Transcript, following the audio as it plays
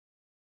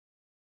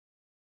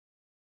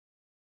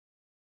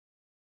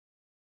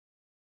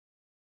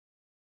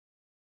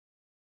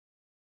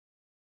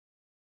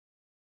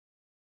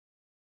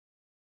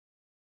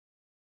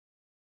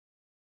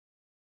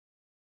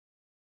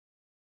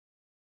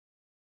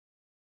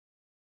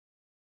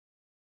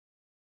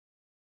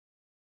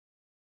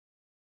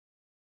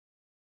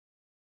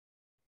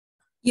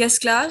Yes,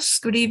 class.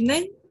 Good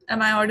evening. Am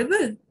I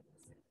audible?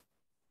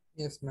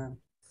 Yes, ma'am.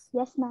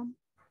 Yes, ma'am.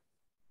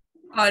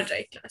 All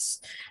right, class.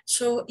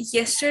 So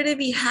yesterday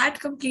we had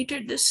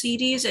completed the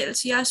series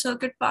LCR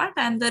circuit part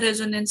and the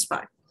resonance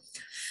part.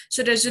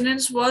 So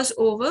resonance was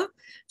over.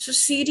 So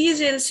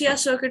series LCR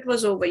circuit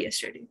was over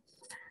yesterday.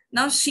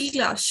 Now C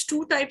class,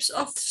 two types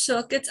of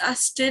circuits are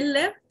still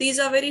left. These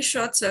are very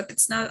short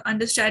circuits. Now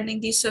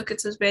understanding these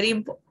circuits is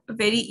very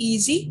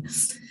easy.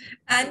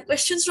 And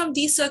questions from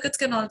these circuits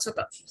can also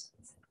come.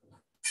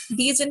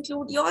 These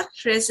include your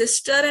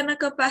resistor and a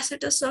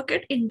capacitor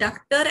circuit,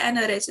 inductor and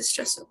a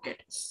resistor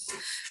circuit.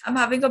 I'm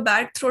having a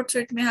bad throat, so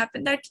it may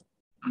happen that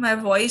my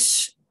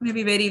voice may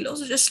be very low.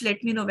 So just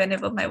let me know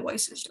whenever my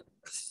voice is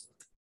low.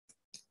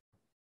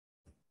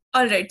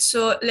 All right,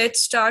 so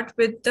let's start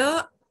with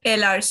the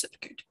LR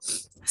circuit.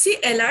 See,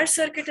 LR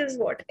circuit is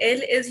what? L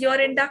is your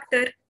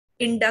inductor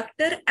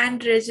and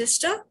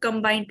resistor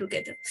combined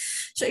together.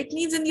 So it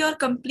means in your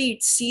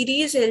complete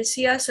series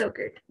LCR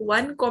circuit,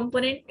 one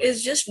component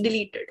is just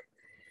deleted.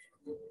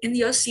 In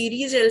your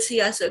series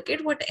LCR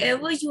circuit,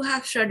 whatever you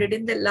have studied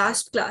in the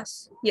last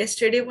class,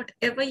 yesterday,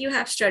 whatever you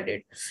have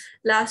studied,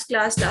 last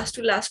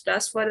to last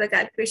class for the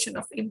calculation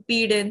of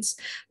impedance,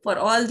 for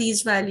all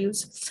these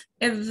values,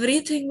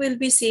 everything will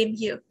be same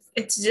here.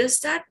 It's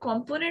just that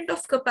component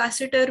of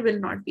capacitor will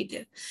not be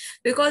there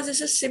because this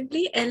is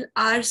simply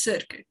LR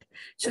circuit.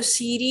 So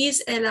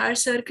series LR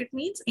circuit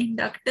means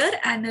inductor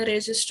and a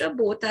resistor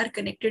both are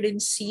connected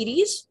in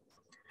series.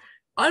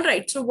 All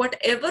right, so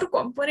whatever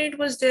component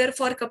was there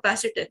for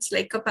capacitance,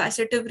 like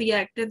capacitive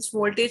reactance,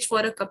 voltage for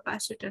a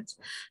capacitance,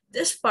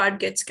 this part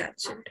gets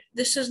cancelled.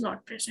 This is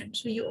not present.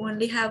 So you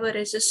only have a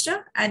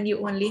resistor and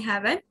you only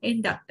have an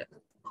inductor.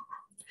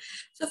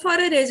 So for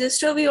a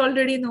resistor, we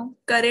already know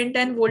current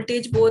and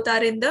voltage both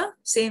are in the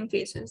same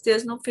phases.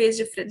 There's no phase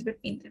difference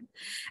between them.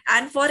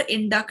 And for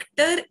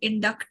inductor,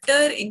 in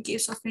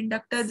case of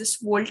inductor, this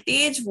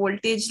voltage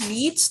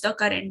leads the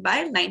current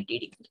by 90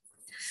 degrees.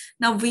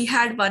 Now we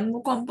had one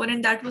more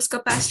component that was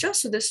capacitor,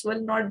 so this will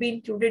not be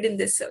included in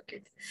this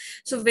circuit.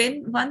 So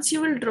once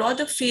you will draw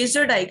the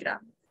phasor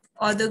diagram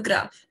or the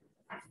graph,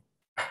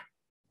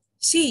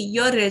 see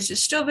your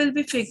resistor will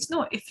be fixed.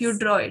 No, if you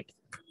draw it,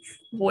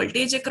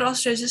 voltage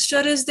across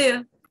resistor is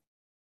there.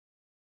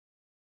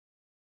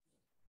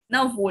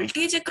 Now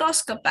voltage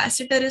across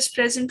capacitor is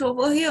present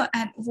over here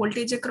and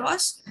voltage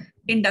across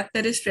inductor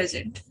is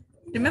present.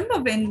 Remember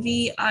when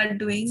we are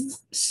doing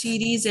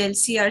series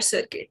LCR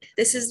circuit,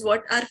 this is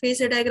what our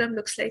phasor diagram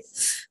looks like.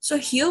 So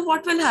here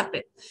what will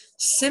happen?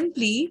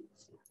 Simply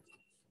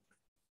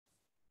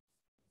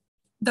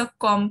the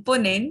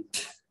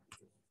component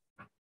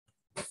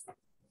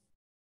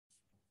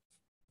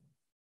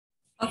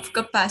of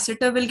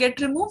capacitor will get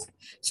removed.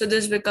 So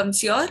this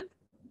becomes your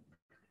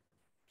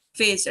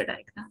phasor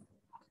diagram.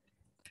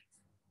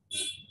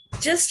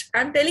 Just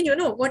I'm telling you,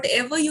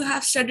 whatever you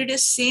have studied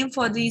is same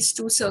for these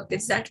two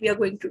circuits that we are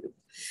going to do.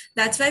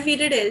 That's why we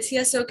did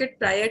LCR circuit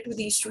prior to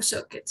these two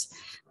circuits.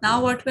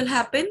 Now what will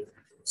happen?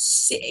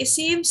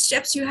 Same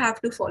steps you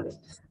have to follow.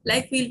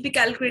 Like we'll be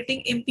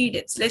calculating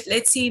impedance.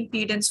 Let's see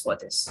impedance for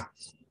this.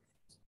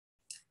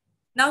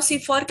 Now see,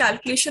 for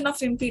calculation of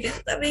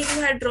impedance, the way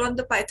you had drawn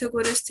the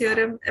Pythagoras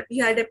theorem,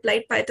 you had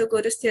applied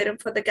Pythagoras theorem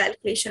for the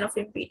calculation of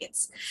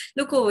impedance.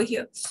 Look over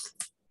here.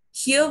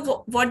 Here,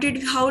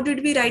 how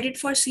did we write it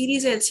for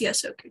series LCR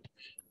circuit?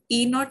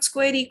 E naught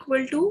square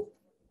equal to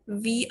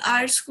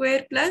VR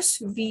square plus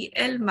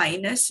VL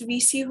minus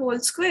VC whole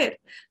square,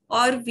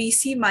 or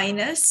VC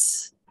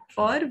minus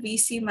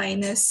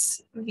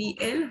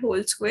VL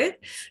whole square,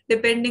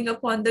 depending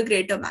upon the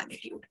greater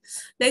magnitude.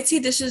 Let's see,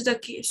 this is the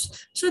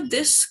case. So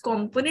this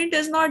component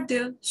is not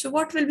there. So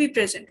what will be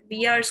present?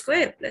 VR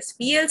square plus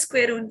VL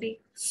square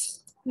only.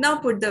 Now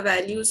put the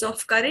values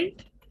of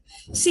current.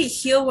 See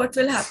here what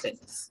will happen.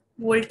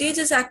 Voltage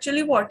is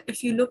actually what?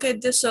 If you look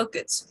at the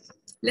circuits,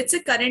 let's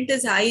say current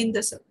is high in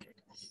the circuit.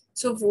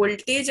 So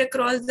voltage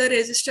across the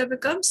resistor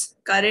becomes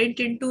current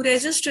into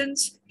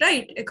resistance,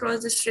 right?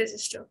 Across this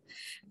resistor.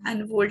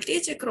 And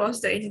voltage across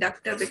the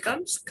inductor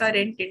becomes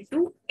current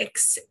into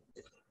XL.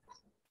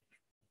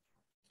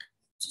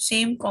 So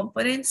same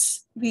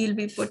components, we'll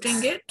be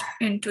putting it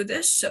into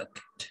this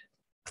circuit.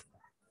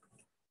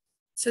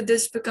 So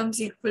this becomes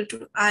equal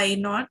to I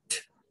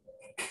naught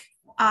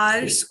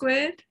R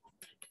square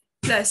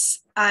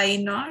plus I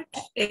naught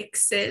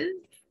XL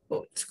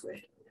whole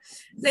square.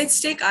 Let's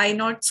take I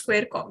naught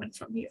square common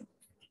from here.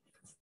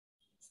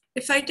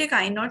 If I take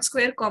I naught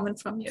square common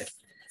from here,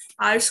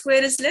 R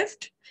square is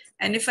left.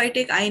 And if I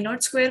take I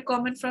naught square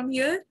common from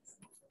here,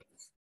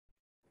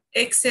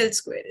 XL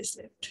square is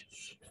left.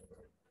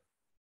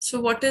 So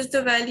what is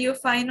the value of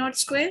I naught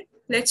square?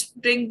 Let's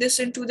bring this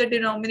into the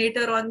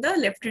denominator on the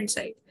left hand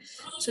side.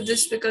 So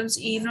this becomes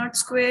E naught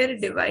square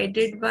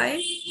divided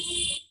by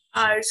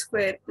R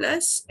square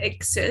plus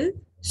XL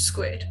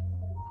square.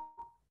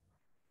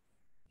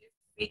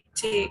 If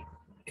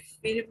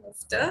we remove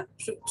the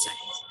root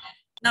signs.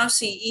 Now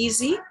see,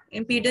 easy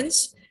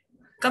impedance.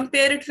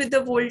 Compare it with the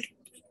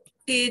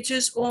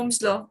voltage's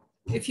Ohm's law.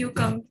 If you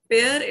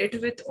compare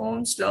it with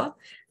Ohm's law,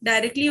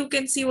 directly you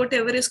can see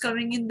whatever is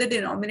coming in the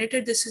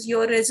denominator, this is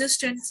your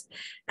resistance,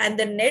 and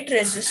the net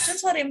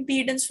resistance or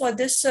impedance for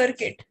this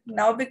circuit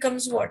now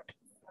becomes what?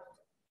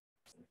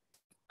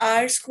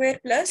 R square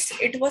plus,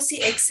 it was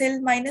the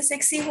XL minus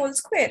XC whole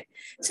square.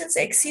 Since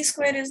XC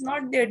square is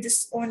not there,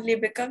 this only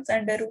becomes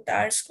under root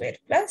R square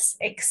plus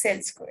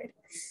XL square.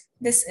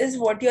 This is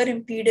what your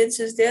impedance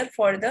is there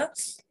for the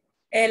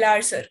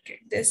LR circuit.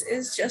 This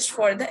is just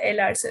for the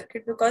LR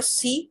circuit because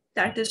C,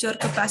 that is your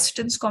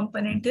capacitance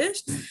component,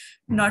 is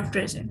not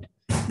present.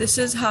 This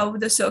is how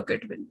the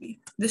circuit will be.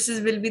 This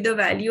is will be the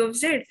value of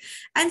Z.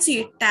 And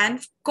see, tan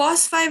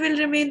cos phi will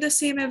remain the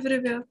same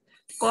everywhere.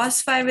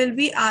 Cos phi will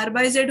be R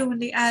by Z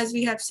only, as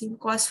we have seen.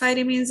 Cos phi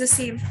remains the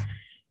same.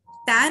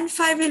 Tan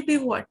phi will be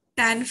what?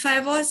 Tan phi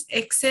was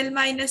XL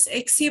minus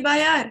XC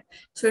by R.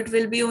 So it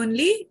will be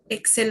only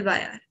XL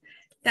by R.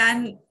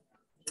 Tan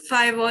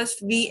phi was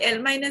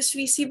VL minus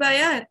VC by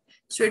R.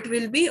 So it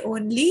will be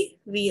only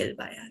VL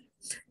by R.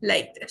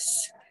 Like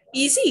this.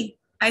 Easy.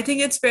 I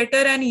think it's better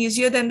and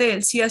easier than the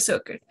LCR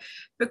circuit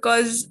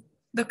because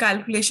the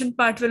calculation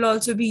part will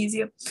also be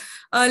easier.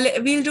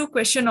 We'll do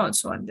question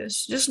also on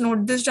this. Just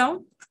note this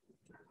down.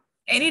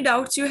 Any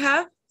doubts you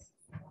have?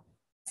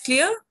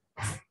 Clear?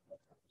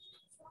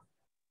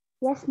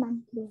 Yes,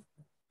 ma'am. Clear.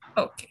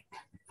 Okay.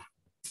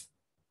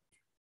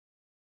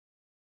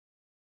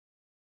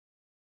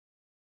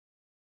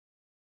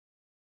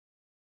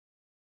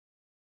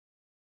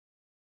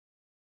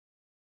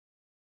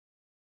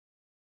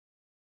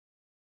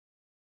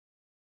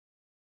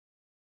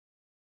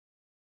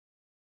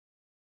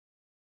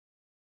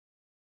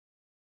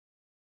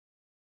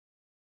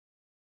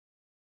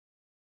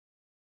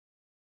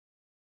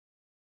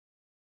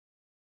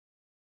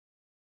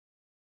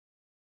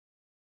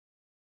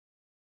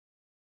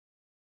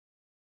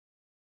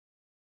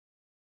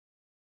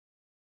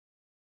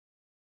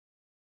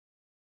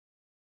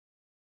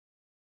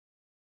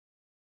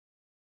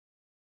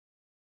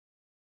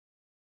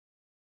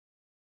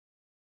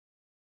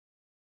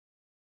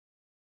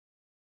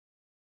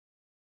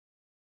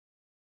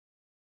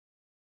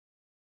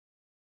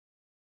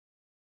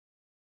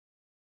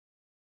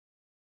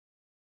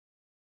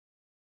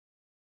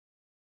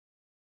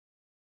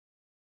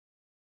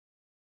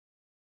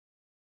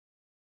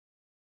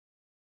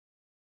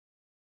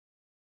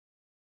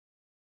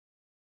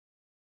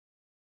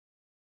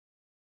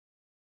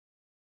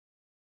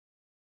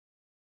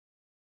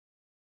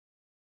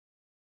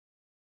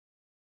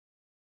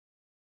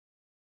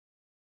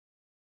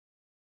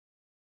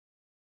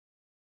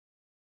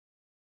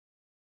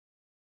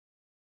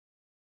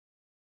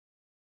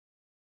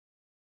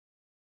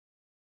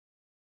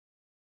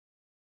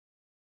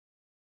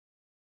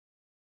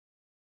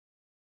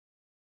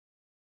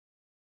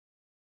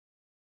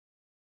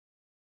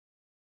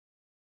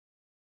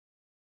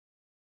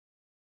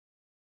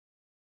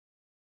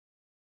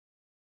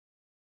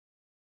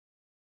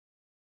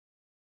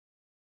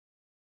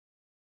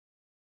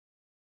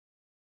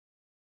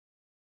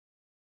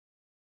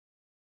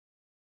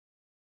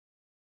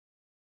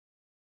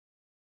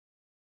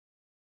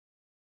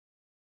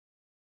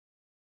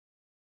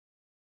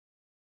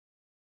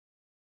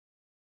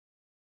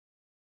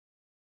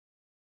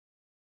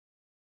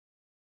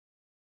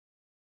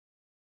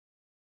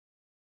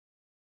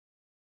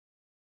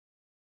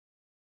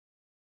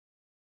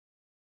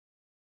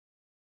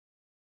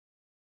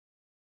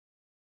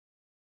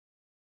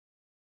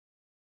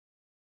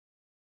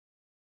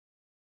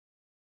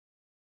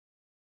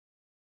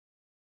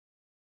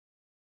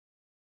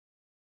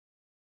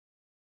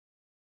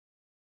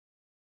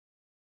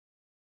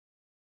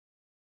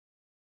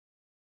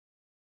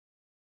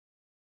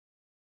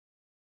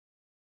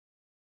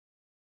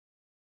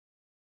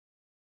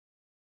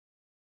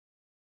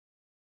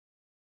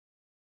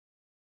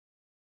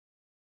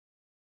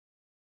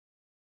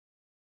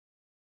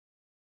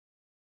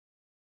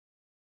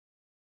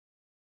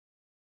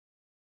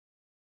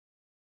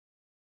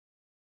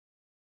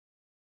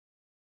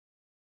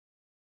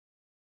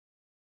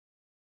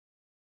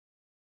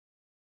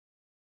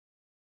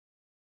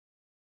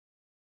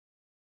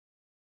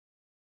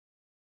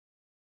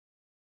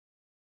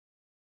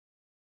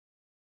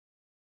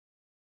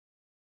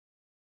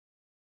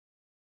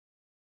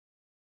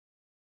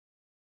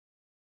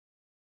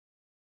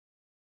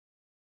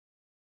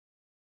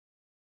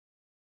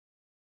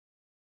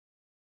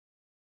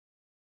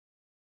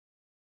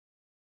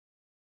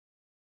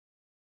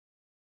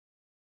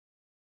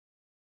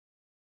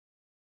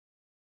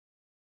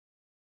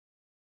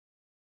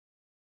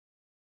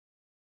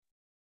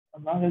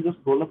 Now you just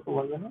roll up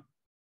over there.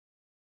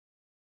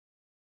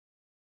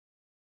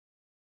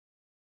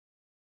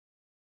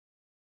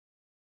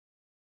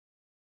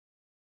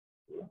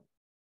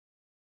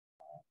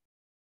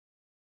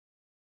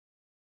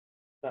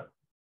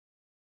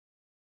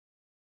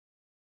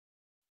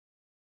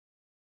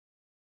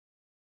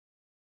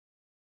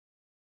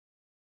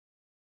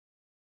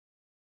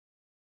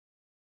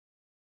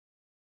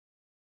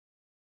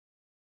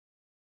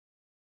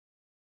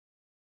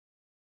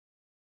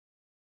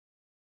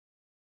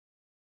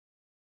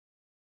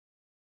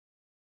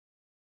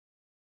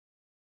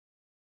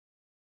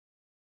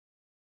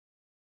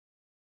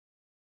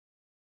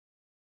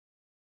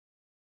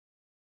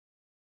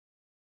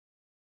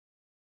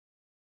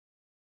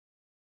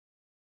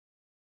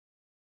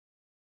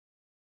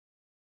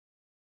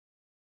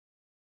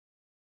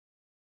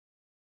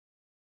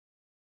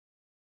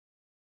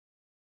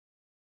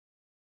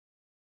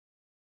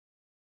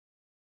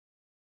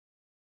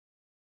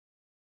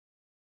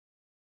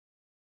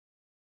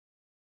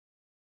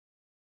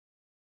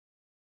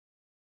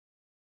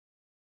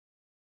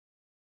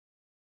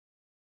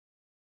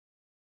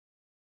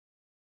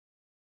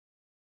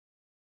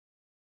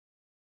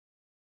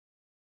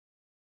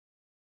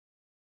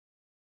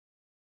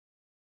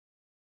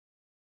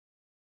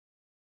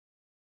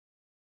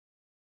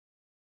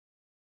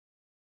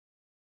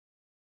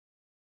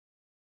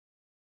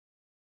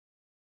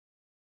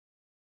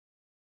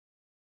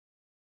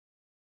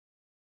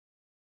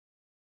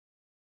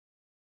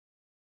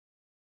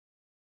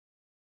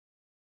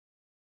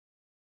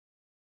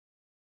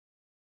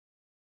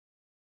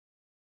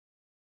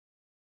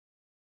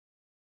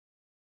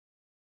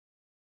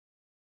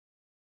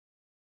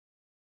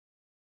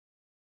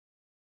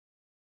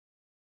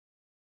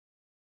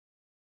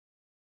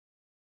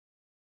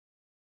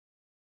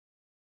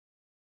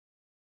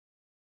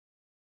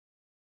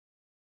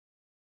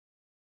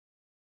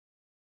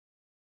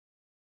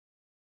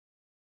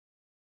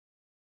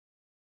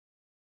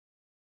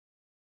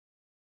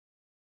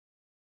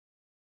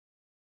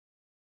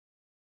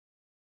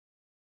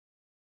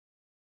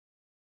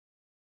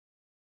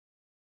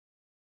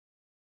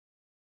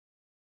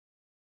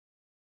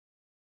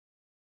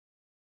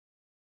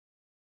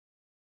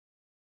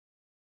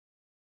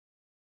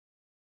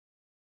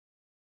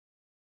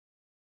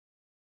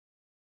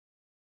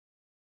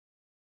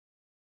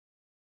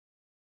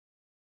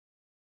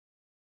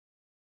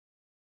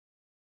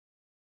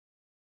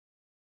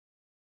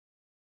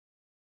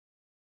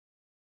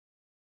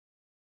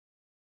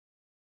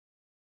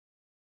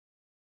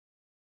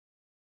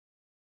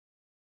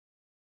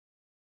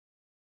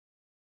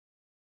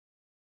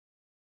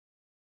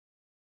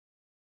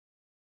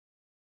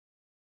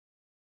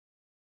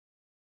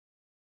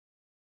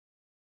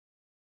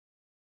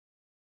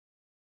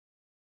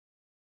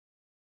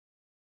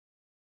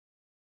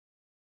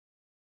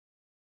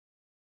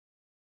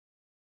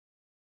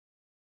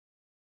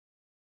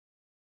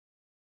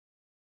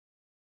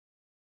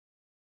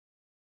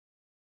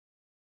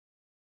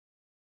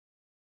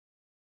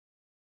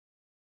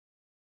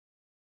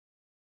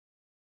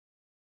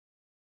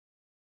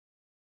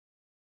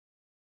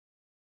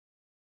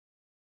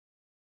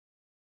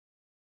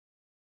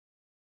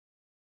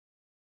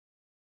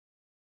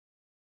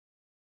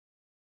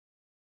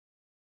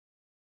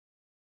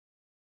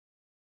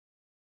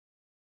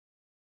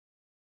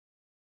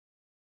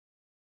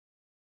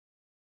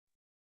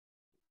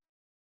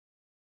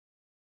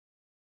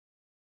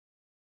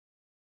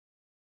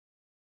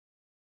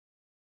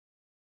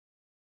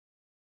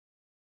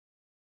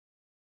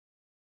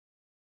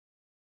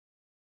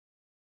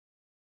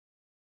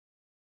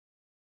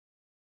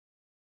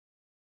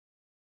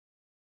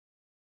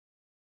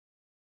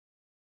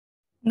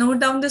 Note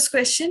down this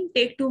question,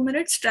 take 2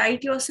 minutes, try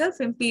it yourself,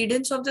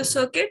 impedance of the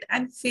circuit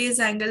and phase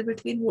angle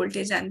between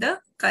voltage and the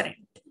current.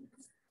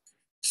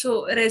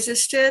 So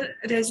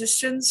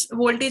resistance,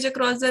 voltage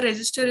across the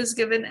resistor is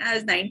given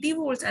as 90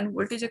 volts and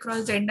voltage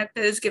across the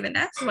inductor is given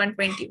as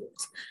 120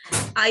 volts.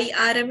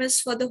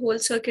 IRMS for the whole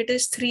circuit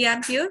is 3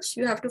 amperes.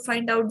 You have to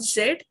find out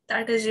Z,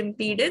 that is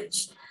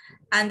impedance,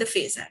 and the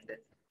phase angle.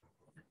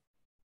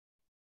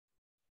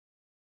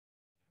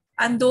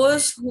 And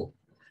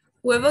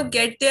whoever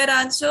get their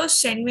answers,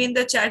 send me in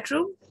the chat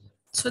room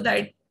so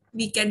that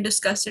we can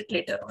discuss it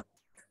later on.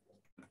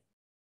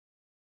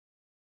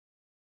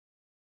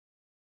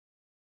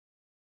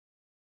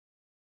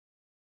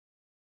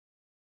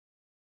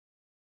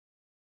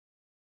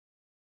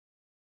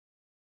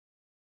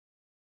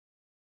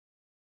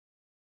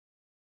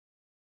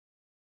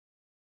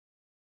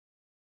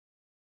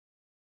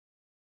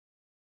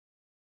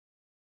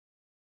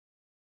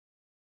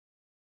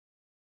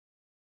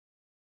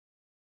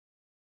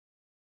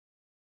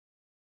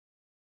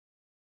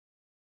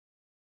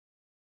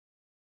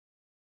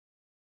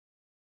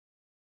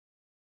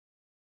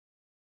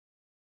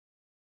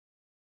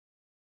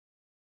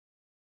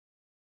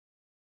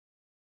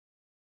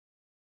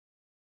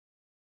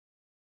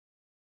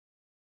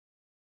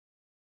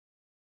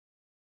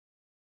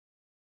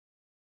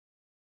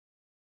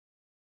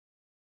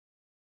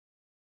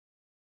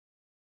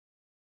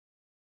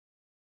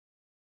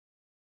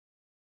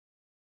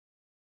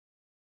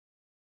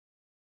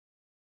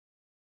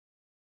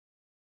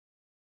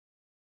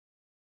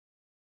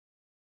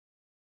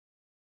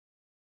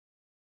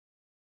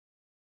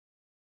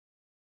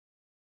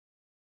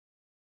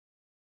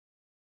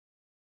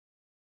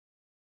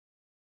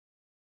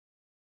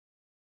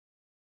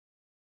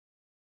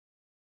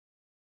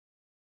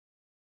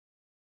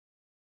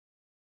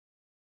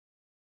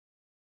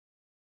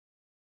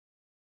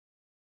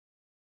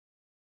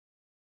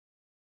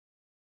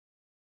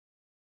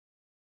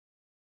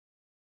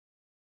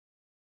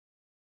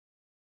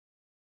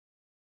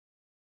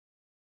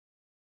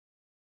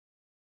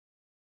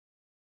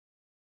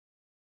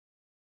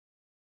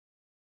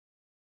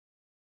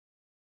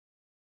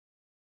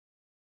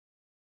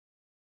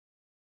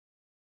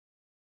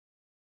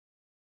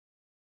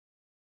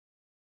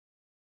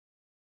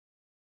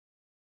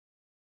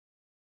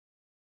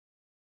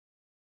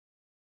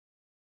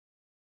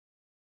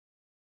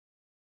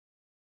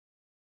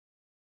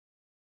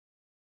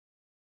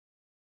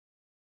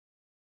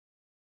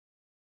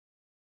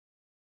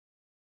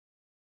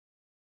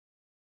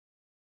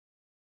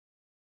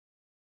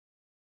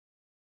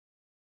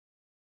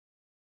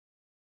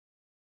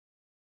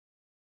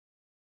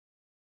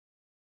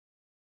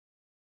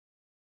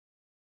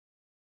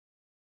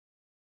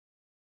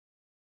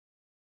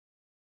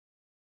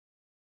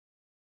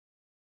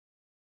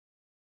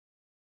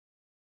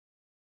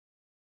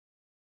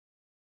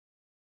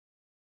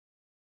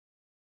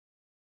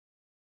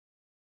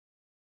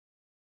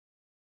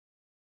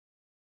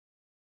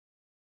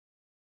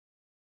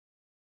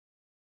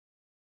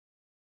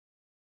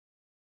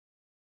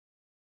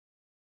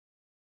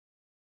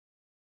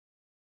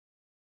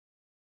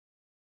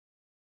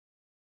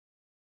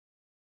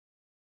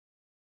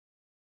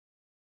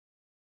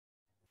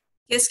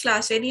 Yes,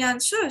 class, any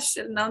answers?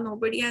 Till now,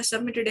 nobody has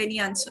submitted any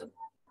answer.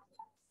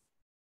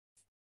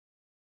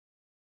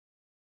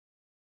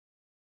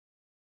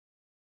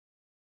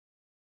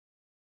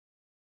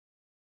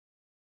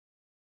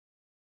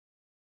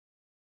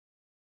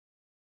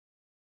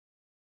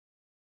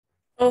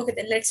 Okay,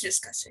 then let's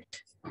discuss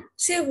it.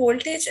 Say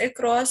voltage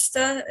across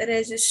the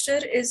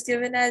resistor is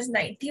given as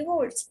 90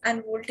 volts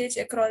and voltage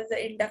across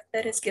the inductor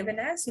is given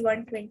as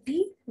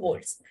 120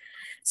 volts.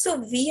 So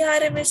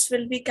VRMS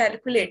will be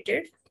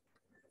calculated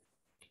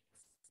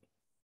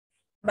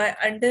by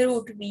under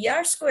root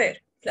VR square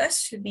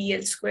plus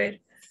VL square.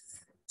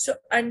 So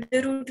under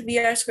root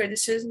VR square,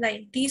 this is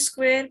 90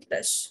 square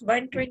plus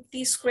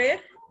 120 square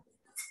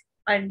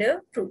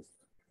under root.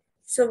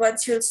 So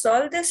once you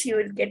solve this, you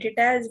will get it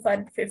as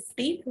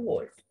 150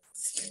 volt.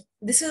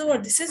 This is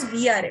what? This is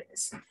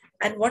VRMS.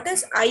 And what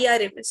is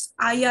IRMS?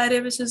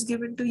 IRMS is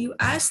given to you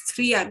as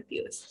 3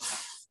 amperes.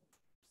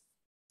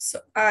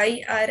 So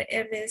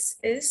IRMS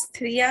is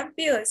 3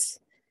 amperes.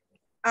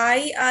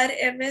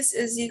 IRMS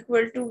is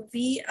equal to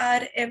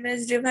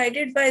VRMS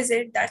divided by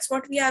Z. That's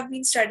what we have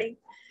been studying.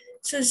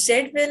 So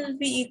Z will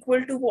be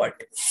equal to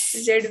what?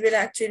 Z will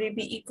actually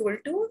be equal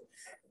to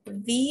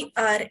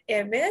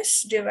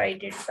VRMS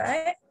divided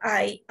by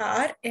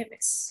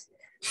IRMS.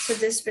 So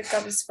this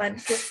becomes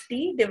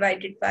 150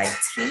 divided by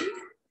 3.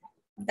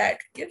 That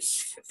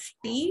gives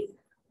 50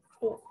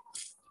 ohm.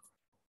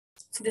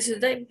 So this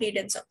is the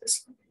impedance of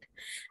this.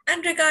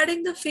 And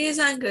regarding the phase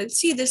angle,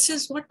 see, this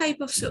is what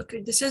type of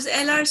circuit? This is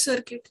LR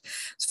circuit.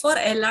 So for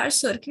LR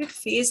circuit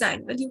phase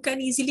angle, you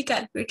can easily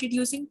calculate it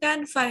using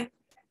tan phi.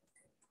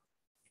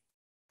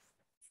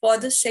 For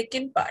the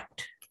second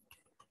part,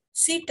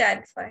 see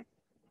tan phi.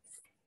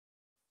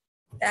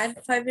 Tan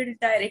phi will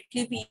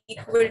directly be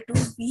equal to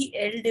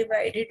VL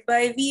divided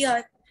by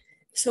VR.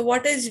 So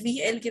what is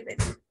VL given?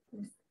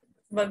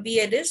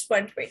 VL is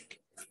 120.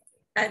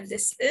 and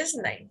this is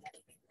 90.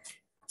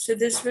 So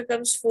this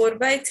becomes 4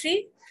 by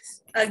 3.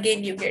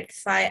 Again, you get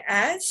phi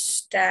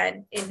as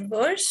tan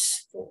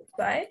inverse 4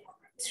 by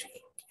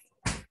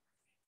 3.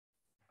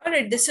 All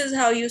right, this is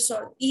how you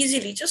solve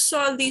easily. Just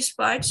solve these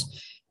parts.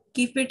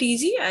 Keep it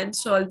easy and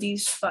solve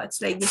these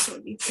parts like this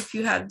only if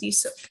you have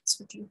these circuits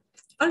with you.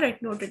 All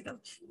right, note it down.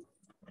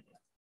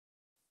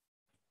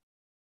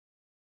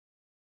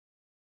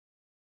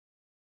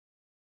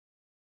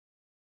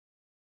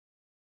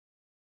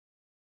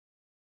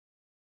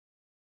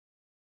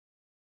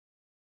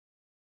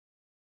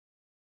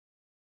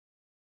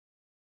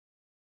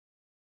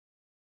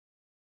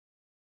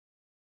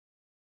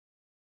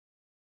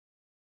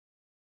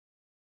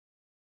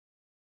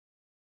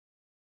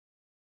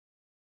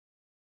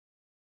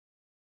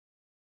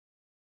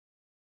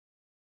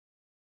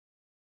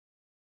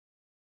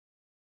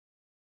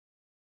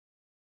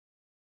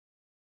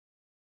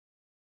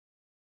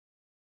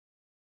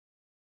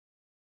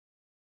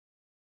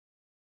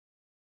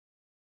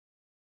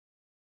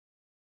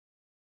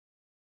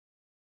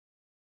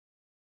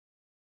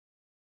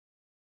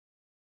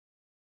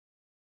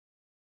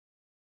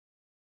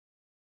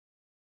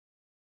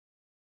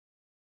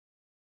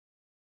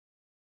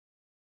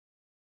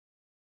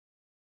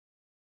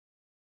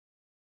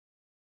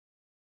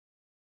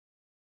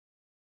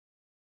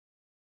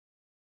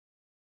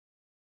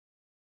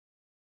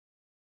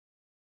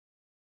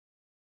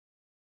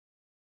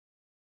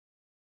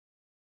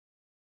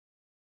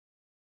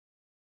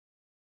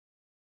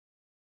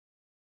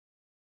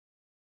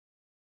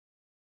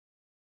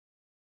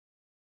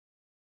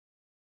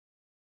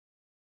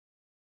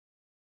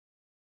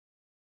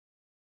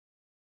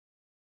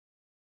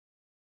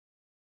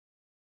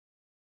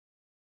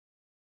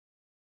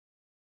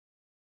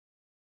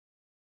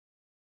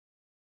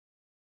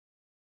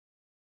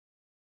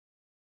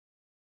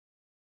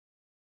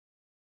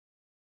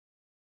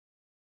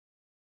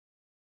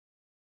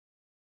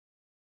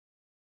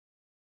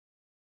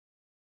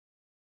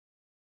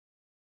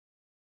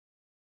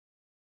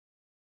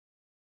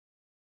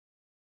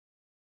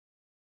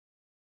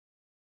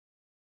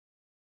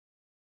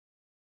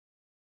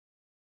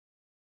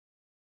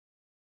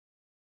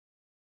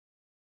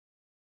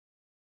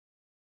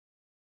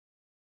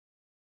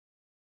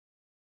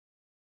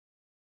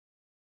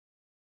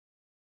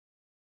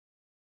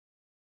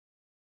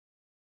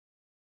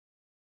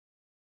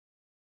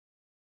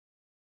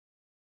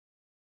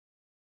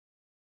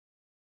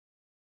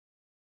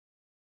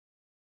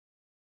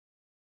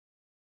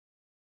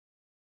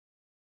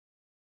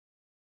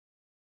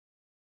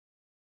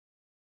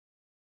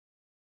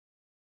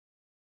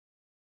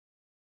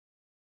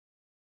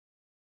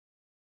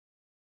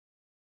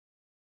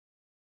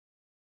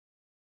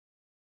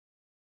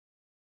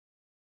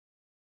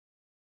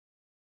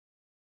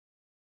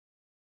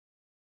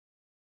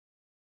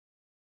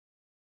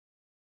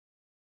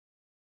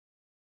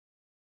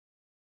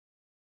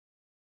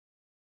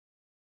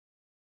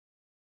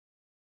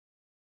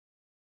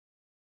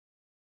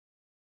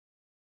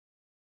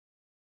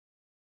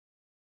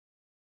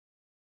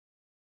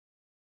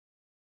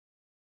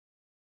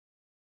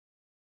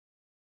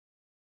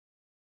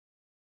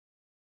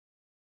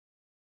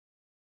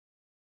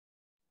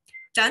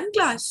 Done,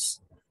 class.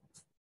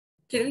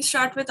 Can we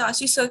start with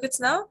RC circuits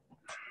now?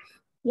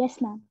 Yes,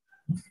 ma'am.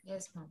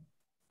 Yes, ma'am.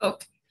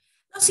 Okay.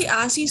 Now see,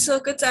 RC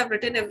circuits, I've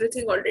written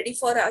everything already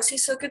for RC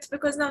circuits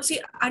because now see,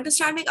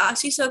 understanding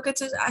RC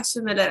circuits is as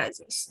similar as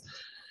this.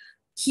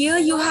 Here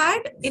you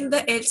had in the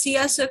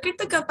LCR circuit,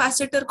 the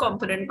capacitor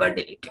component got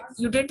deleted.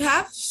 You didn't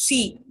have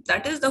C,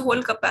 that is the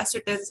whole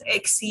capacitance,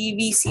 XC,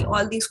 VC,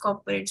 all these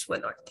components were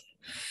not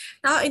there.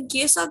 Now in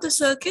case of the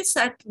circuits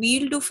that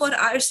we'll do for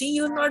RC,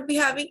 you will not be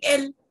having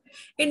L.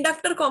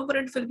 Inductor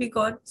component will be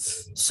gone.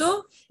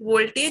 So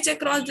voltage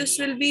across this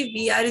will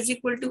be VR is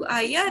equal to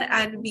IR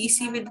and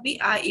VC will be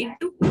I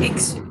into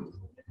X.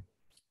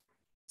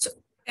 So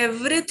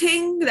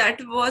everything that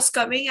was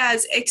coming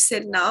as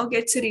XL now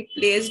gets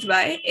replaced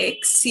by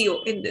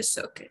XCO in this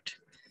circuit.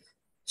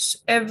 So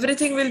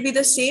everything will be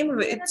the same.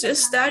 It's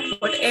just that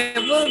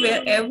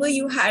wherever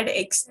you had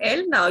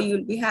XL, now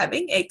you'll be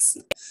having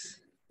XC.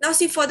 Now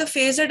see for the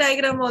phasor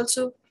diagram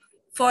also,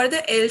 for the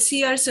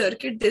LCR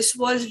circuit, this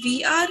was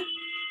VR,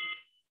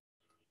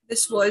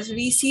 this was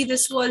VC,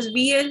 this was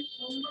VL.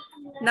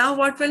 Now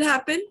what will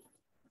happen?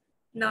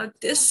 Now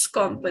this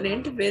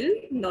component will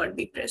not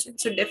be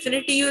present. So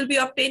definitely you will be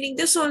obtaining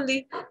this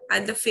only,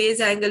 and the phase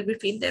angle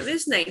between them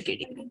is 90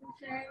 degrees.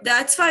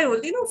 That's why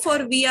only for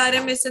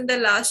VRMS in the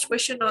last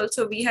question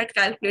also we had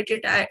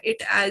calculated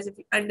it as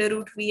under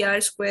root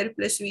VR square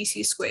plus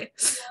VC square.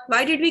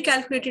 Why did we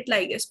calculate it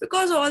like this?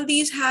 Because all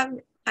these have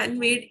and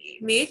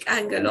make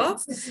angle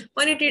of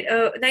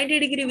 90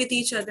 degree with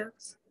each other.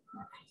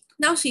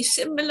 Now see,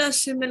 similar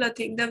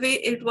thing, the way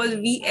it was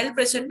VL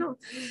present, no.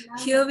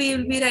 Here we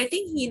will be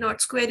writing E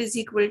naught square is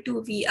equal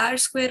to VR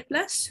square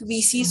plus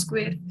VC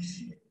square.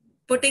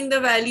 Putting the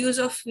values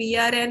of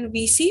VR and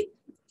VC,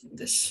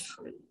 this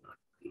will not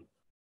be,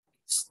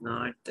 it's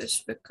not,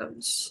 this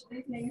becomes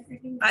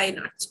I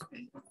naught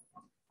square.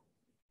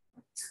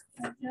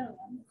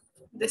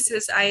 This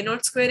is I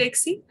naught square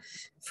xc.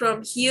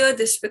 From here,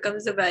 this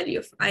becomes the value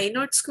of I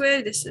naught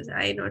square. This is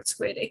I naught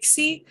square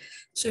xc.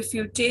 So if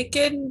you take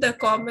in the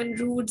common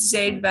root,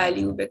 z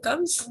value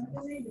becomes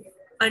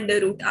under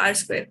root r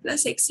square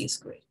plus xc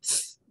square.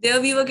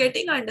 There we were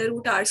getting under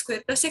root r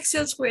square plus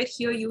xl square.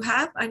 Here you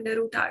have under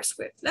root r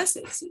square plus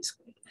xc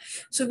square.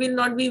 So we'll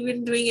not be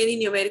doing any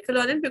numerical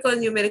on it because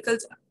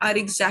numericals are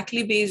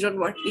exactly based on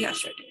what we have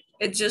studied.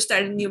 It's just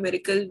that a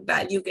numerical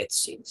value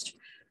gets changed.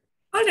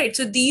 All right,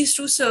 so these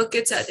two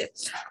circuits are there.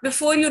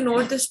 Before you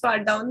note this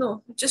part down,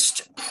 no,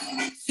 just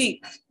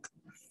see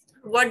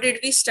what did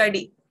we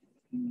study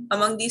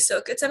among these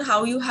circuits and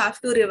how you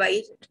have to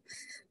revise it.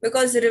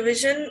 Because the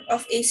revision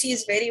of AC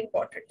is very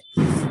important.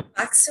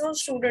 Maximum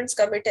students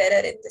commit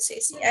error in this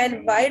AC.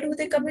 And why do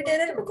they commit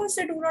error? Because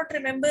they do not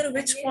remember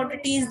which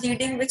quantity is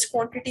leading which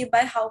quantity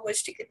by how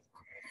much degree.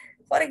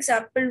 For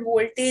example,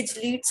 voltage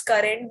leads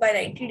current by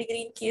 90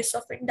 degree in case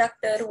of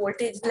inductor,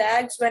 voltage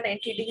lags by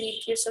 90 degree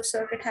in case of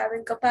circuit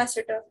having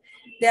capacitor.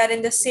 They are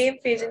in the same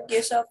phase in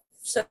case of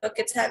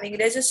circuits having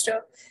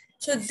resistor.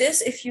 So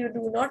this, if you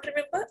do not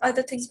remember,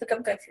 other things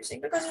become confusing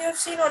because you have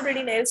seen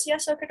already in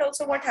LCR circuit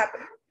also what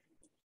happened.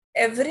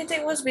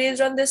 Everything was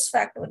based on this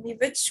fact only,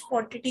 which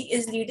quantity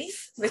is leading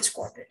which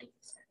quantity.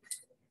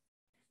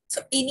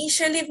 So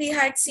initially we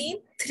had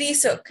seen 3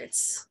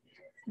 circuits.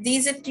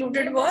 These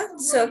included what?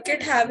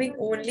 Circuit having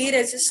only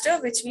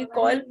resistor, which we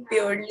call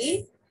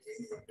purely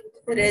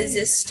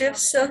resistive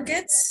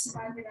circuits.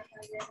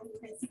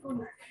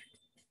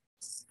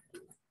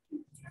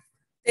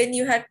 Then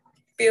you had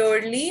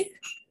purely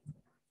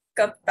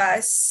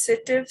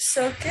capacitive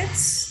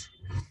circuits,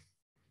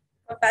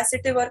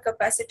 capacitive or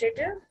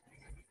capacitative.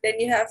 Then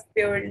you have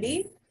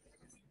purely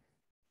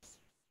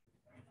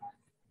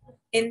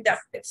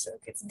inductive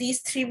circuits.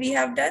 These 3 we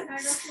have done.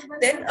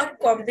 Then a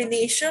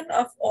combination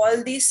of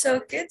all these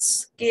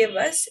circuits gave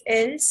us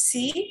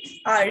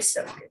LCR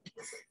circuit.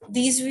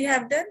 These we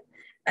have done.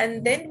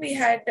 And then we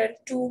had done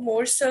 2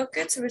 more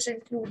circuits which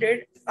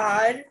included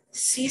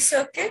RC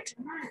circuit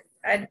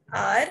and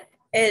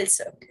RL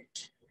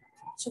circuit.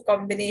 So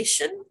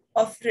combination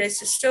of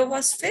resistor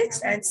was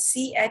fixed and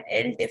C and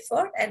L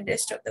differed and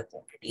rest of the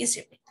quantities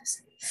remained the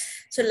same.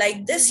 So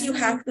like this, you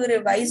have to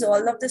revise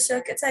all of the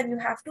circuits and you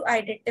have to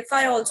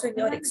identify also in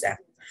your exam.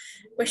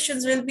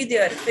 Questions will be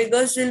there,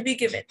 figures will be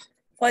given.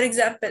 For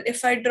example,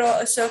 if I draw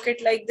a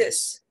circuit like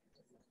this,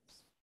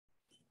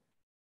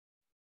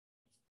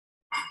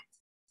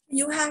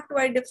 you have to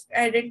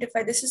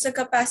identify this is a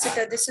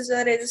capacitor, this is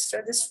a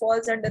resistor, this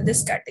falls under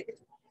this category.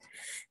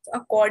 So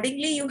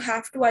accordingly, you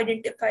have to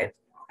identify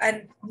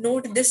and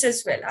note this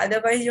as well.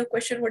 Otherwise, your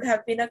question would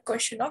have been a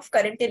question of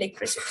current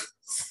electricity.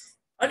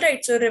 All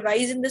right, so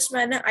revise in this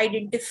manner,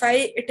 identify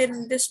it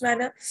in this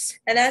manner,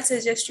 and I'll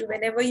suggest you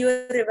whenever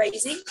you're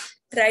revising,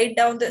 write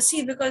down the,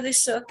 see, because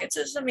this circuits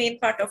is the main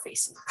part of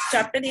AC.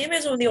 Chapter name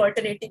is only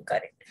alternating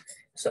current.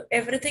 So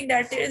everything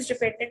that is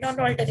dependent on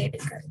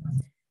alternating current.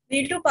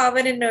 We'll do power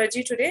and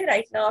energy today.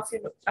 Right now,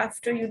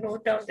 after you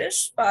note down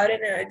this, power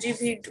and energy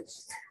we do.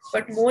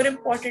 But more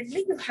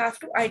importantly, you have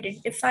to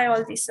identify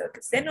all these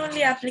circuits. Then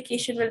only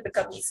application will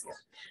become easier.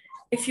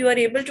 If you are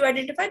able to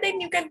identify, then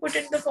you can put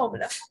in the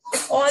formula.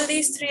 If all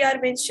these 3 are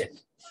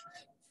mentioned,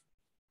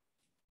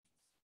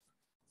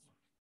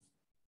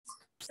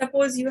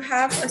 suppose you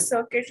have a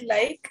circuit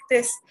like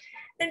this,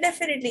 then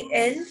definitely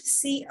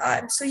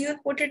LCR. So you'll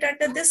put it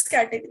under this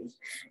category.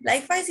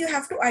 Likewise, you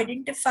have to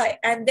identify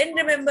and then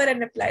remember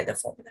and apply the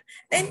formula.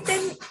 Then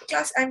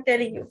class, I'm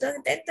telling you,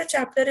 then the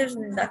chapter is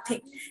nothing.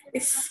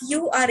 If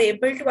you are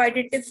able to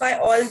identify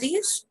all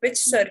these, which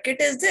circuit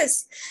is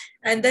this,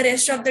 and the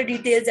rest of the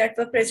details that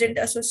were present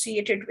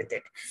associated with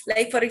it.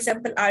 Like for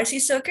example, RC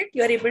circuit,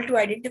 you are able to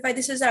identify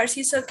this is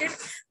RC circuit.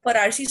 For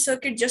RC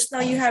circuit, just now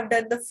you have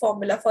done the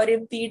formula for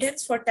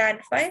impedance for tan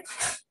phi.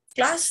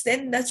 Class,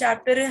 then the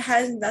chapter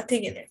has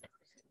nothing in it.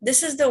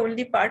 This is the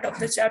only part of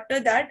the chapter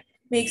that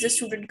makes the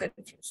student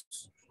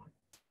confused.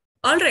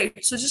 All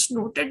right, so just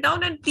note it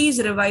down and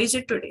please revise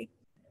it today.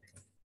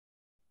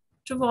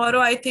 Tomorrow,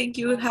 I think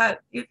you will have,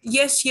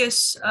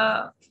 yes,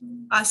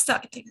 Asta,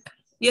 I think.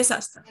 Yes,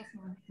 Asta.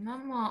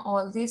 Ma'am,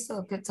 all these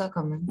circuits are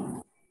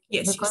coming.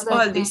 Yes,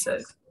 all these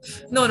circuits.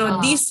 No,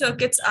 these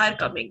circuits are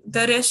coming.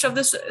 The rest of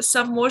the,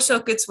 some more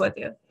circuits were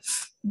there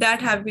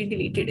that have been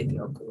deleted in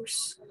your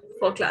course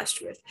for class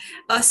 12.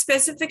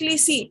 Specifically,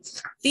 see,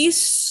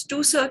 these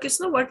 2 circuits,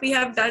 what we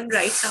have done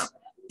right now,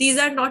 these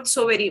are not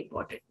so very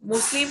important.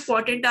 Mostly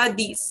important are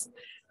these.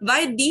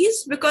 Why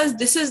these? Because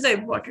this is the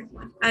important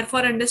one. And for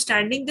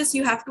understanding this,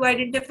 you have to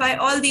identify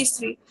all these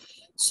 3.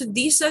 So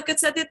these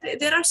circuits are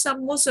there are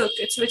some more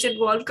circuits which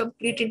involve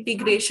complete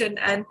integration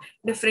and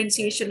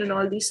differentiation and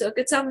all these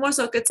circuits. Some more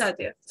circuits are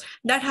there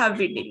that have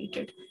been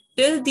deleted.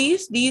 Till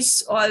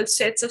these all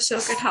sets of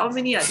circuit, how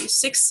many are these?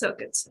 6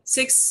 circuits.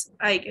 6,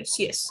 I guess,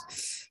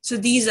 yes. So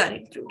these are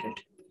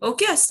included.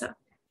 Okay, Asta?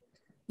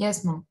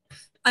 Yes, ma'am.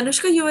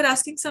 Anushka, you were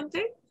asking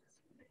something?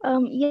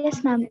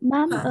 Yes, ma'am.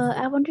 Ma'am, Huh.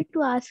 I wanted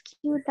to ask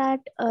you that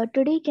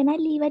today can I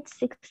leave at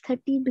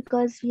 6:30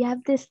 because we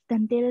have this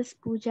Dhanteras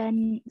puja,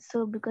 and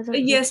so because of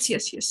Yes, which.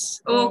 yes,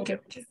 yes. Yeah. Okay,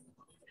 okay.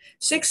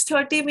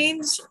 6:30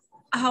 means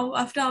how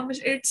after how much?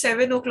 It's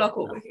 7 o'clock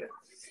over here.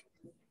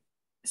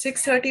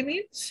 6:30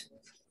 means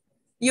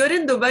you're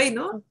in Dubai,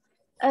 no?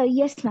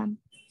 Yes, ma'am.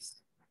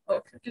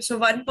 Okay, okay. So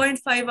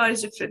 1.5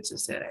 hours difference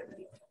is there, I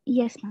believe.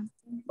 Yes, ma'am.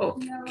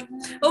 Okay.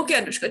 Okay,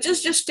 Anushka,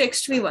 just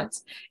text me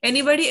once.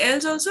 Anybody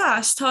else also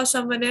asked or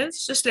someone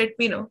else? Just let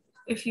me know.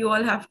 If you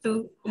all have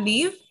to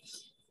leave,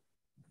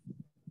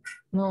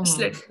 No, just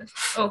ma'am. let me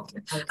know. Okay.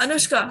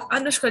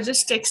 Anushka,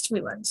 just text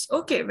me once.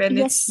 Okay, when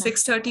it's Yes, ma'am.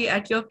 6:30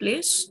 at your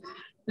place,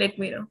 let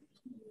me know.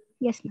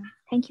 Yes, ma'am.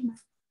 Thank you, ma'am.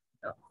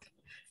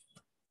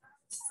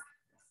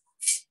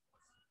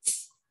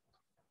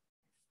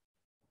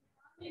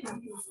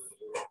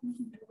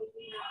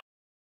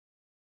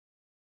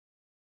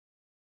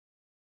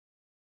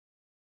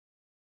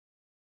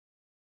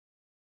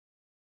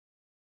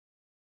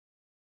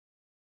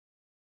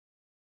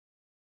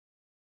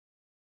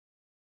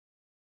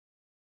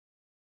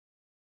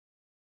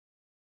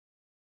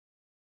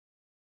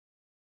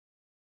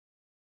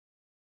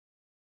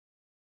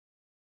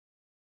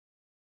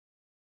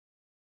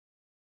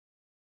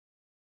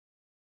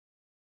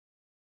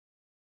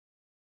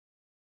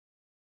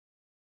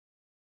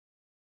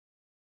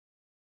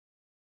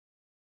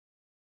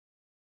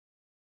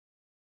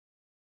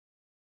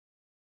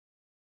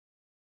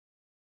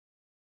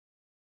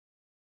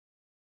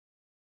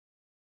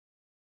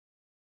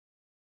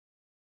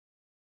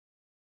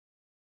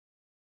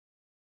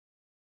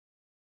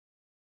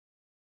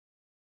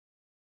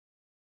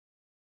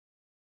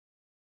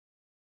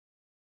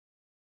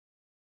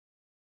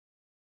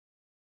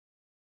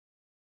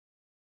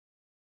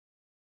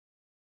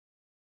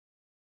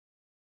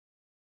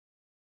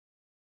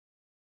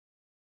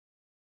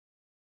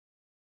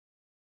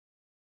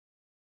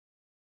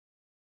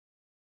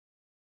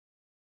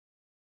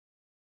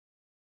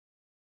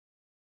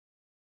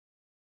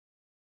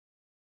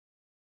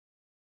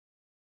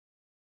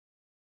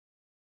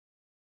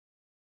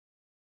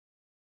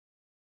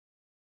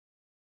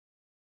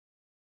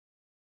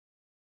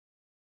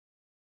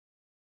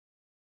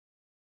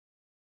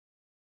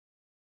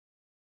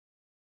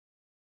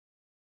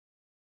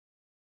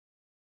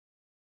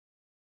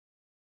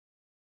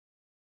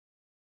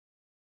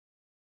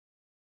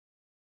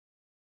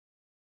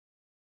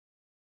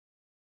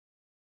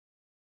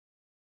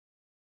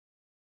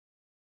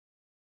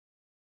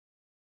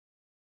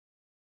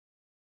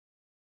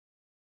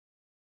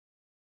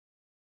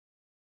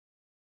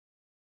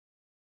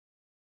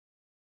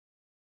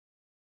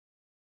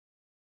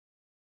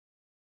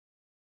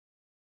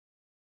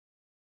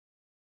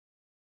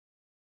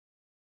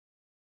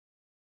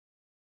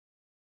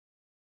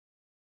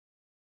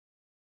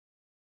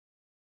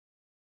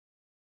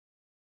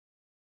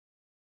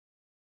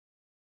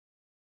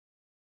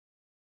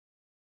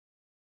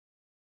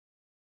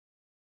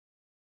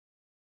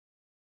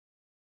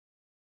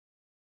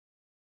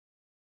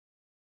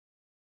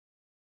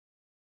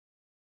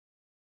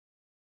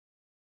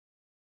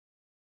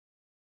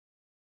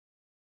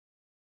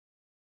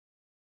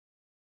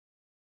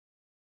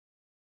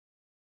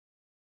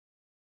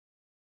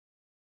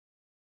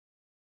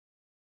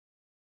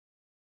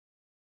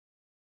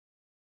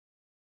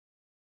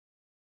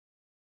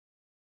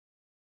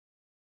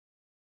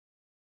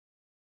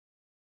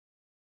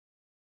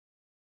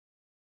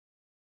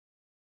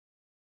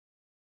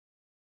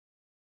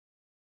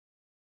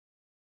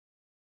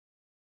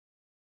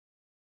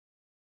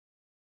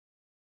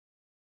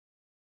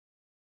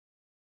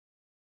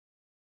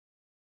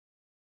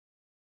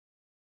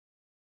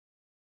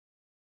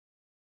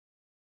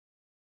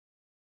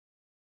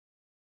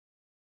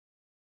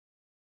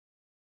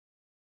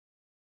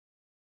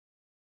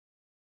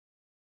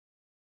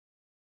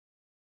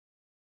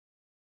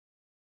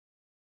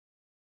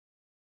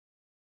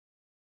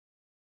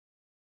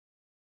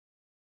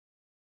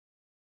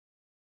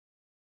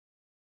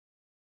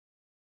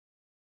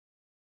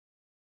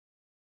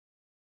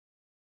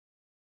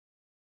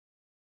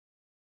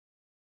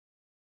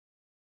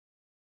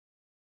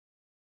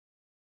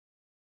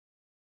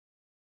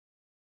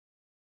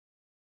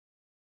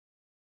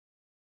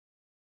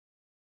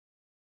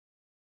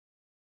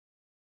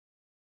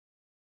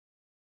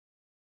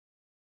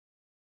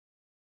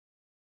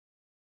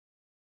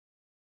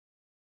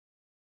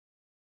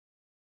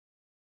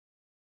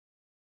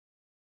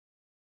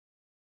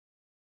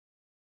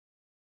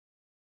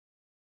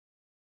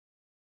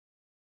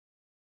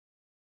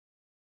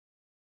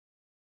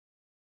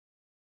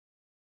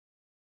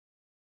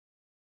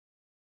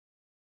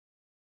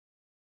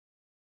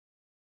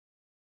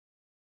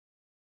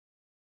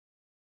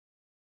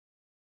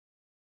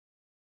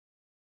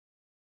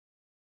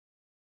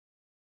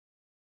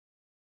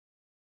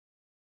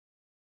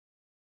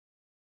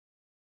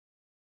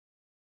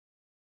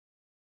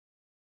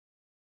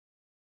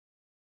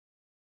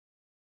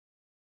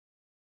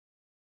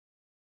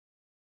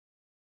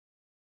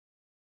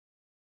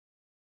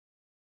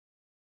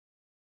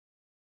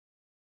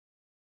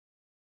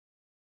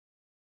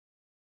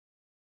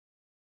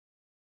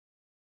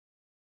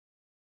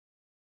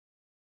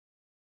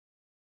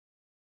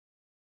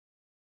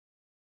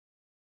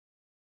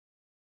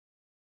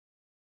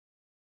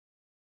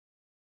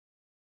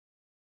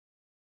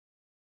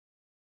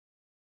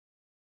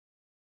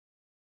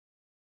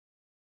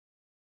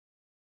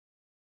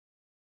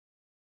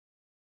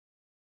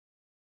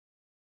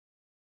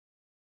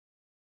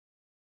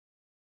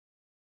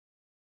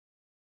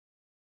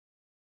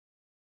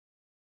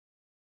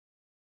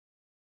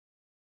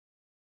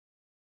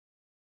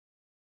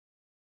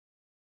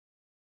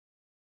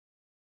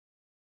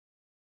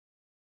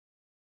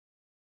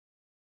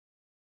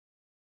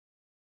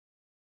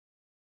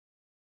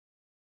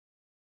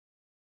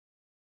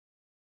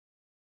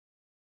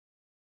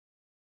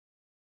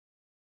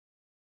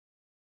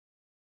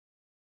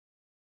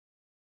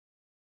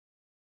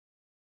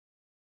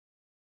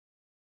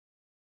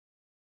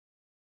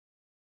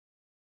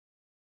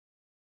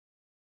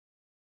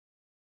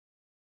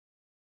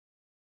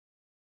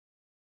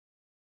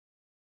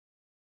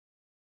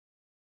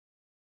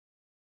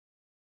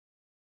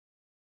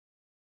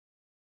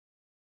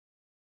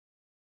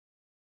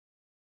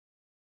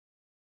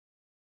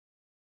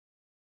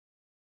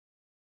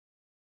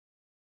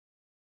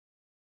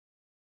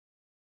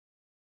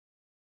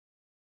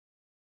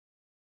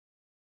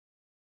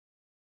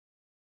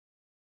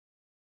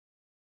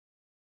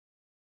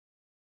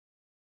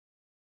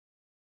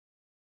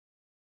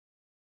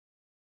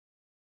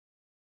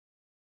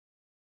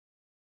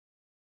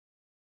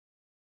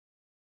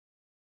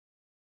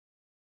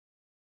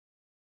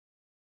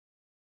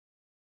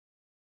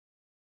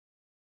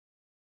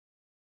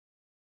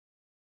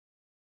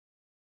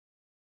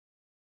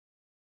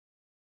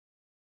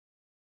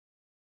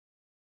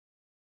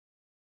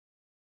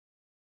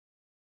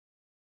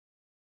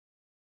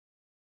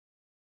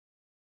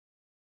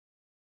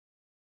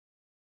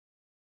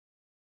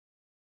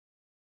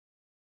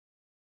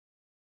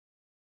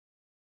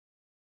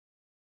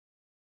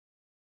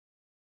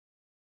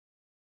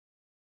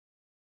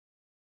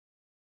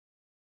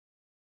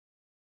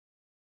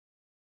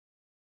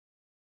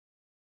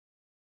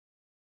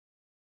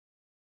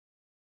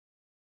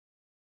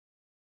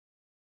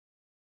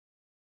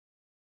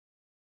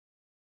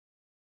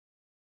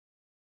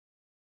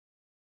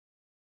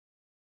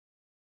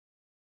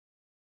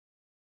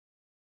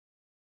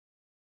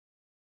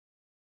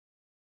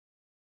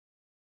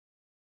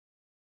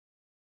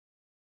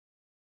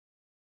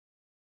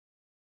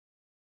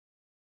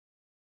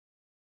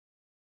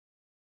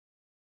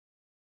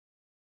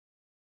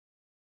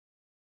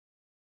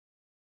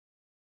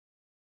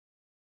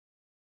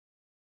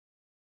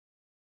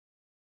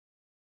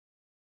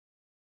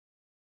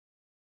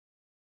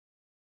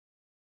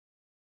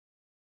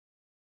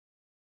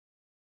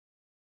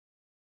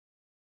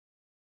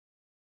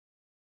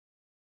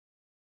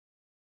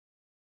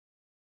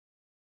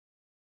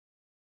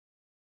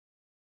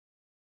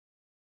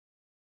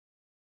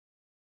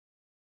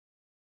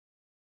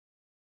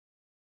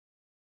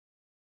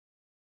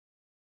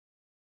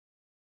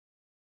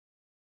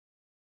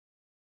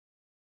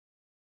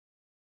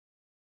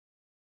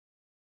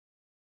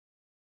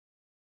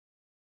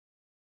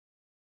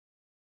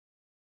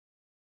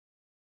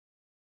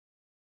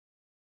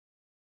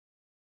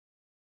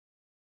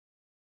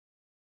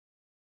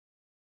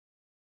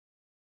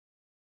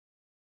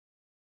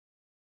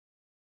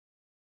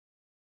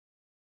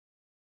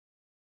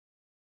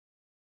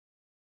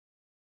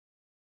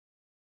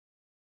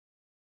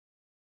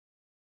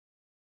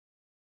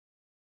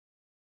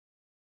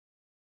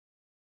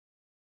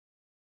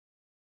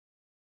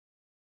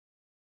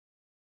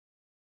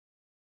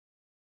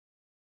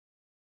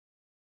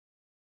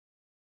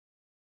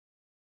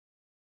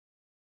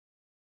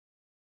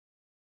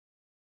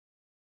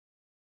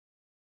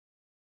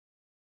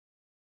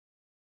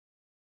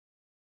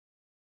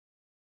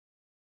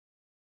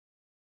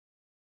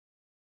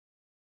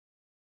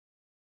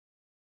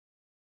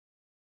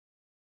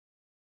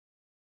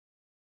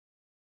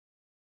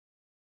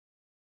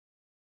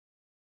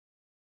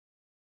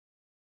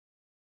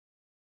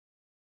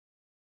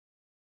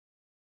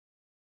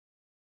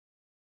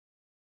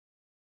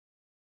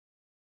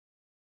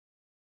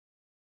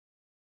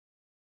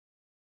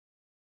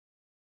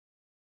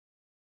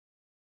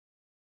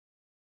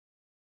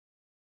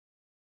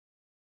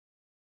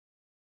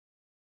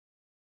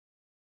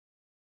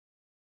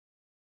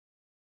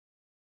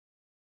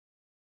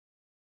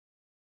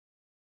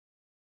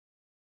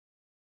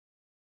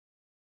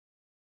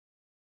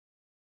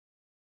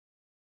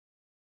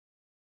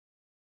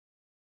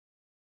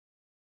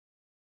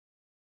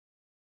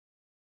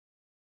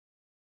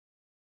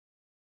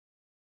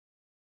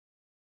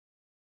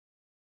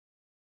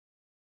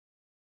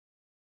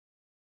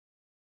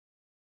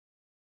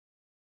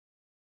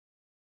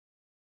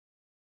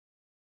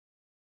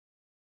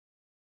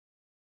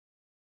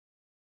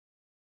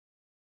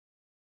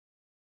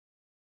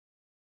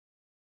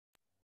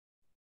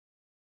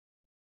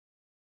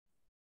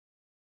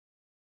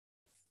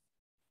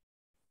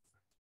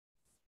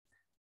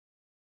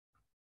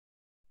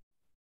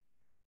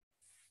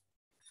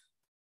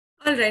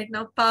 All right,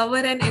 now power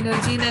and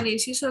energy in an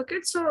AC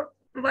circuit. So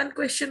one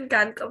question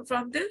can come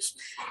from this.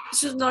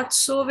 This is not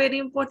so very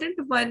important.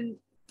 One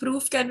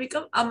proof can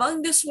become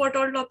among this what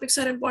all topics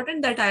are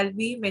important that I'll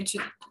be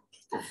mentioning.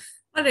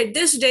 All right,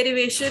 this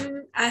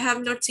derivation, I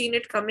have not seen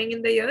it coming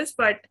in the years,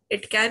 but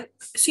it can,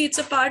 see, it's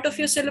a part of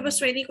your syllabus,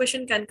 so any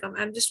question can come.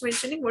 I'm just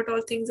mentioning what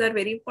all things are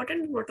very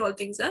important, what all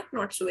things are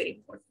not so very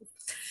important.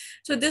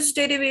 So this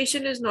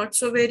derivation is not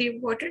so very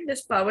important,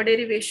 this power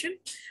derivation,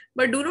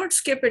 but do not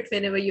skip it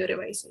whenever you're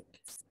revising.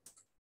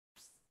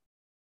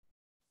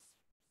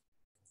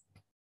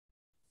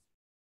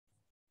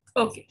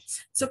 Okay,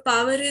 so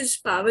power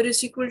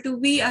is equal to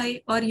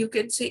VI, or you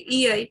can say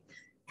EI.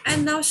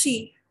 And now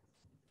see,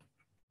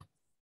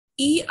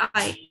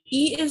 EI,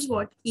 E is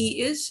what?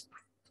 E is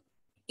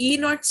E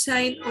naught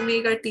sine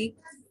omega t,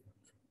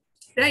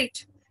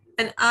 right?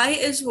 And I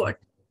is what?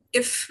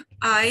 If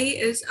I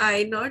is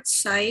I naught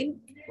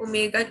sine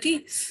omega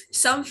t,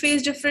 some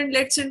phase difference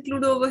let's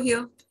include over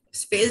here.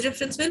 Phase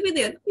difference will be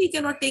there. We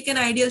cannot take an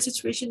ideal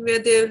situation where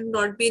there will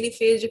not be any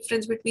phase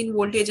difference between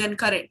voltage and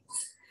current,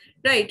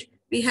 right?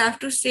 We have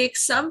to take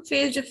some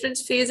phase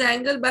difference, phase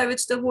angle by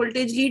which the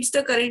voltage leads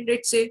the current.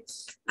 Let's say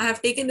I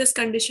have taken this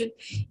condition.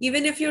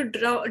 Even if you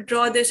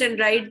draw this and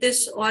write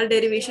this all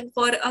derivation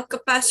for a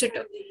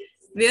capacitor,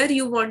 where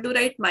you want to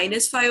write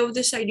 -5 of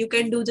this side, you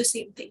can do the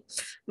same thing.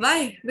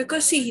 Why?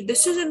 Because see,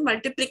 this is in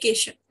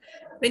multiplication.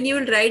 When you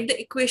will write the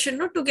equation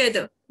not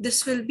together,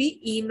 this will be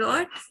E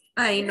naught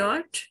I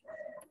naught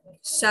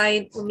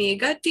sine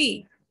omega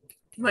t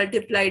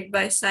multiplied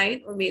by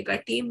sine omega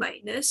t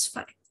minus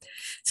 5.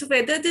 So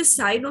whether this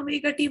sine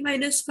omega t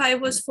minus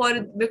 5 was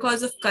for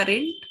because of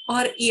current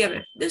or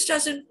EMF, this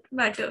doesn't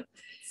matter.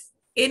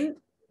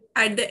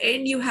 At the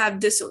end, you have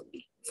this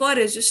only. For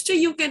resistor,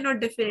 you cannot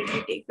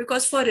definitely take,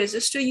 because for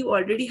resistor, you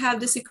already have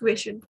this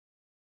equation.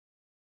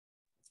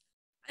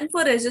 And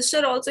for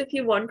resistor also, if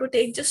you want to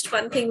take, just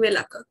one thing will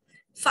occur.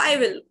 5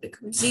 will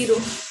become 0.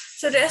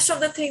 So rest of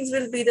the things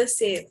will be the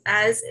same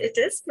as it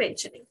is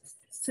mentioning.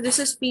 So this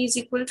is P is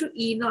equal to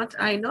E naught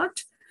I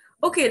naught.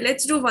 Okay,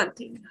 let's do one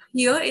thing.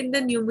 Here in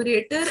the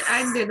numerator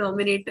and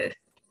denominator,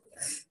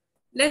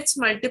 let's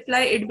multiply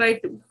it by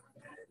 2.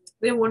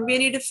 There won't be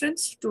any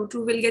difference. 2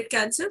 will get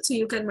cancelled, so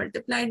you can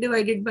multiply and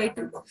divide it by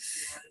 2.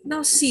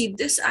 Now see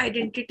this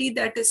identity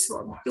that is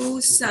formed,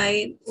 2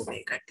 sine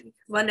omega t.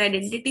 One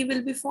identity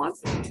will be formed.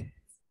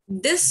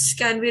 This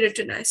can be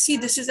written as, see,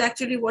 this is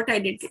actually what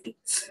identity.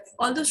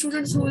 All the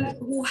students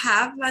who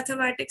have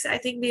mathematics, I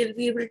think they'll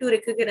be able to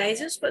recognize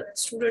this, but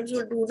students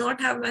who do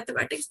not have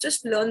mathematics,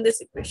 just learn this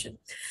equation.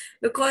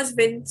 Because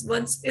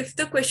if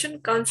the question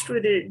comes to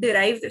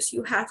derive this,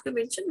 you have to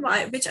mention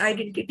which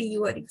identity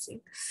you are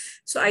using.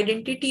 So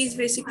identity is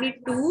basically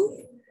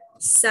 2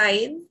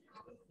 sine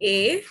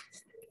A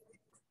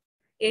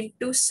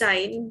into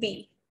sine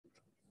B.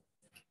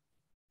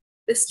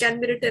 This can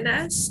be written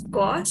as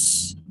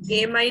cos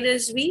A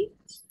minus B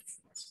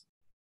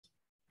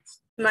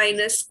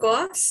minus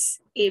cos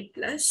A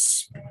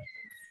plus B.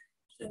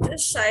 So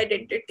this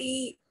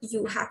identity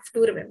you have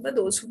to remember,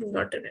 those who do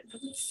not remember.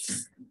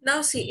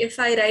 Now see, if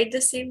I write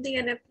the same thing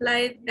and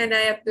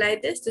I apply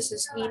this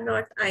is E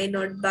naught I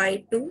naught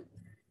by 2.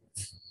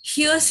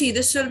 Here see,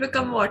 this will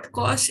become what?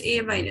 Cos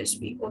A minus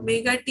B,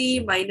 omega t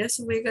minus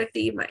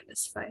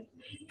 5.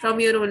 From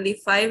here only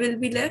 5 will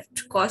be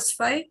left, cos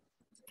 5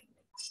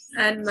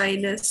 and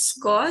minus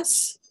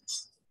cos.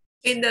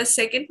 In the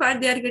second part,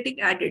 they are getting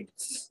added.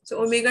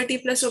 So omega t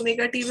plus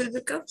omega t will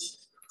become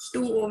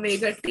 2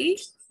 omega t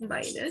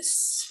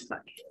minus 5.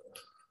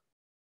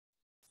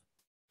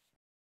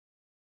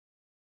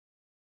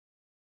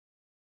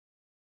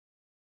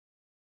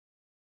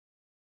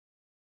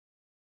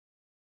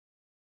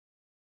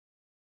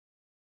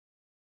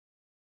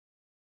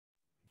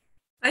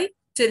 Right,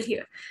 till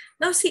here.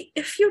 Now see,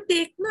 if you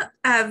take the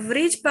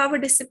average power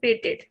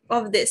dissipated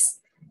of this,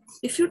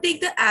 if you take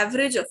the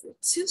average of it,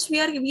 since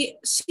we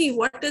see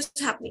what is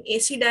happening,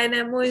 AC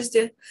dynamo is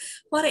there.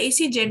 For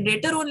AC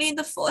generator only in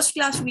the first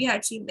class we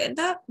had seen then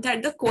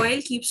that the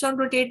coil keeps on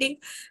rotating,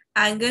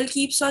 angle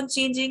keeps on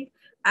changing.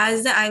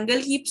 As the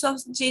angle keeps on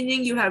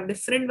changing, you have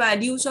different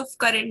values of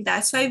current.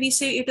 That's why we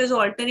say it is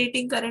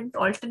alternating current,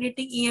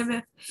 alternating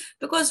EMF,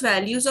 because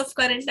values of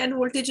current and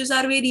voltages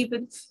are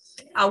variable.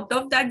 Out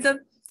of that, the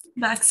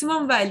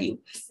maximum value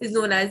is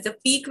known as the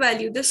peak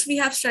value. This we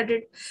have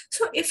studied.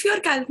 So if you are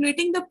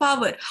calculating the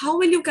power, how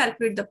will you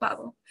calculate the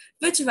power?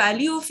 Which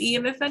value of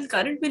EMF and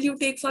current will you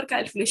take for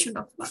calculation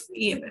of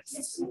EMF?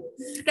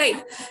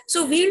 Right.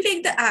 So we'll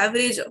take the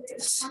average of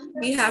this.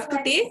 We have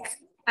to take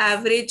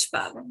average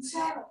power.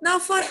 Now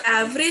for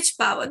average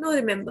power, now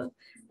remember,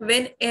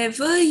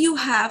 whenever you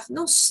have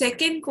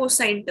second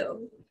cosine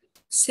term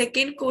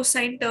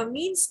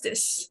means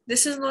this.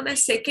 This is known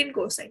as second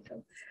cosine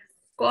term.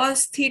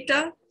 Cos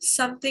theta,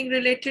 something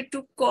related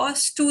to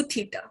cos 2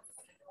 theta.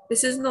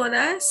 This is known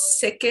as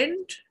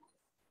second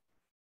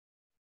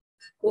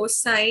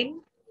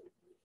cosine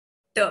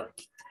term.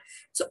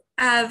 So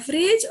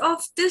average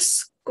of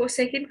this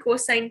second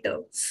cosine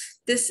term,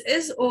 this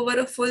is over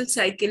a full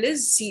cycle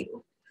is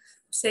 0.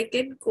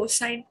 Second,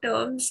 cosine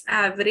terms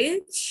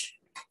average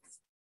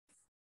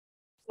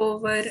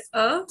over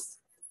a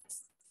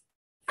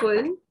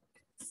full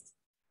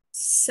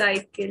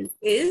cycle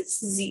is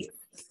 0.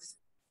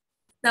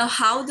 Now,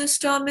 how this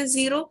term is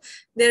 0?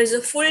 There's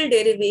a full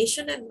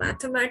derivation in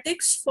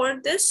mathematics for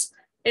this.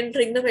 In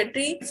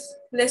trigonometry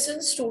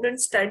lessons,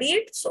 students study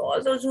it. So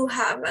all those who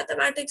have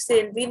mathematics,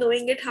 they'll be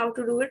knowing it, how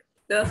to do it.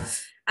 The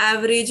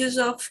averages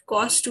of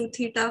cos 2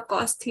 theta,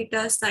 cos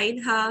theta, sine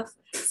half,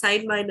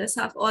 sine minus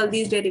half, all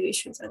these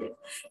derivations are there.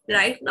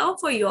 Right now,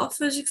 for your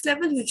physics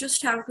level, you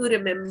just have to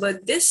remember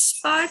this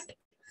part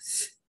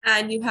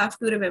and you have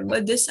to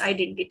remember this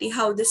identity,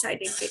 how this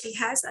identity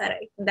has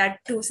arrived. That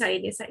too,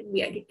 sine A, sine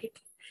B identity.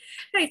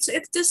 Right, so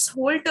if this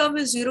whole term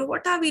is 0,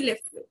 what are we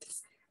left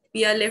with?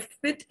 We are left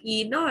with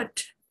E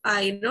naught,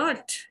 I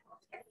naught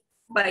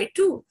by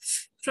 2.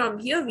 From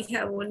here, we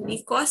have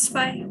only cos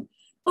phi.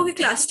 Okay,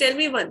 class, tell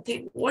me one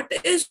thing. What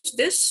is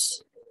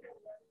this?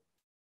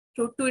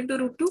 Root 2 into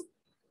root 2?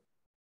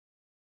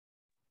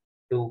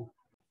 2.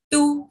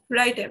 2,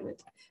 right,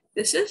 Ahmed?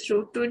 This is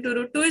root 2 into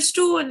root 2 is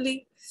 2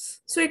 only.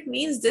 So it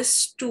means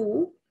this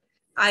 2,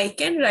 I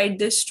can write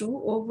this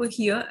 2 over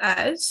here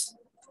as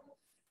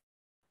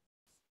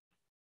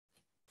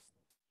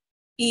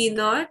E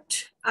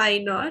naught, I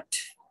naught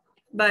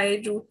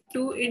by root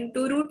 2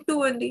 into root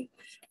 2 only.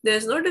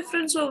 There's no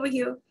difference over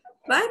here.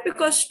 Why?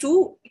 Because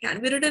 2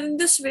 can be written in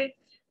this way.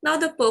 Now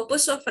the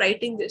purpose of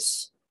writing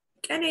this.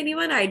 Can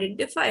anyone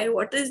identify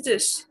what is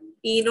this?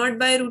 E naught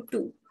by root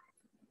 2.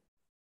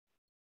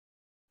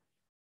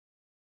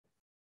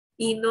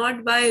 E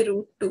naught by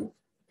root 2.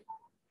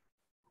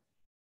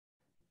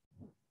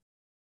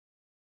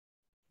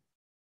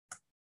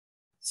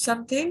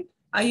 Something?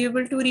 Are you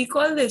able to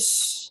recall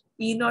this?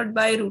 E naught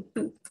by root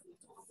 2.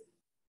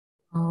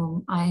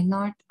 I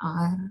naught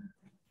R.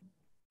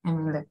 I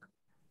mean, like,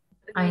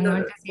 I No,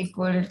 naught is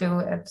equal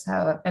to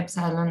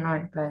epsilon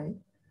naught by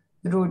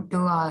root 2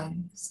 R.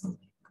 So,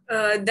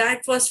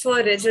 that was for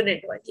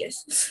resonant one,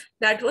 yes.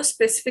 That was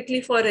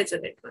specifically for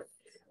resonant one.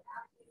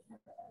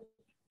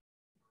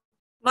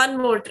 One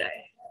more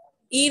try.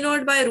 E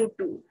naught by root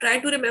 2. Try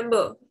to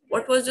remember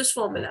what was this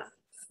formula.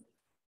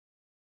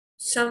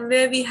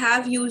 Somewhere we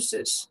have used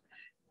this.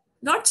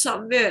 Not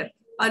somewhere.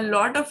 A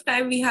lot of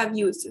time we have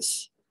used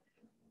this.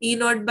 E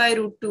naught by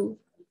root 2.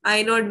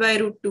 I naught by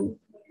root 2.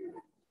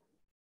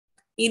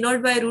 E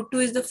naught by root 2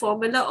 is the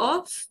formula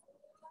of?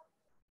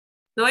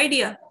 No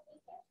idea.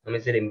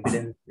 Is it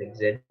impedance like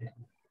Z?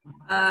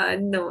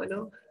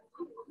 No.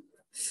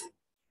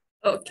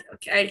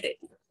 Okay, I'll tell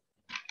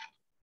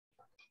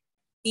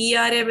you.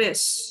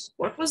 ERMS.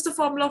 What was the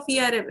formula of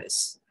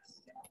ERMS?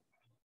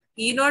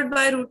 E naught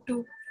by root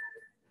 2.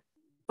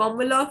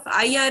 Formula of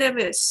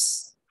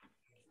IRMS.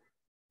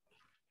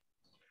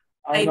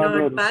 I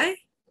naught by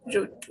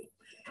root 2.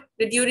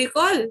 Did you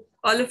recall,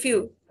 all of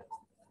you?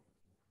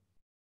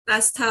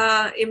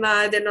 Astha,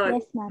 Imad and all.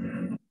 Yes,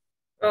 ma'am.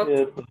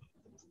 Okay. Yes.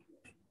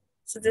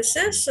 So this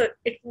is, so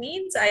it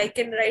means I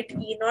can write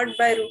E naught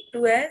by root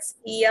 2 as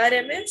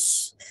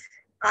ERMS,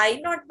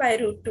 I naught by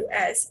root 2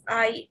 as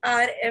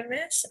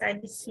IRMS,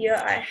 and here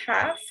I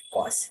have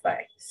cos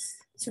phi.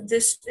 So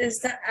this is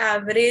the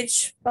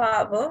average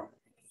power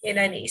in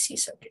an AC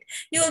circuit.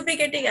 You will be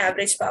getting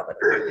average power.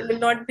 You will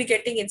not be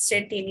getting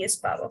instantaneous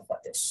power for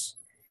this.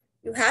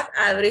 You have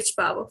average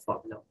power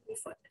formula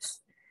for this.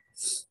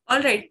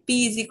 All right,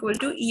 P is equal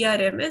to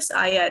ERMS,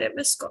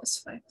 IRMS cos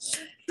phi.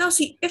 Now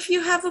see, if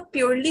you have a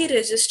purely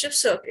resistive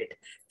circuit,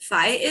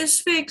 phi is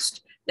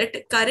fixed,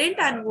 that current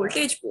and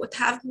voltage both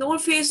have no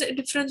phase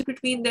difference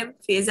between them.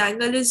 Phase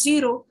angle is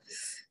 0.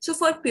 So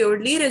for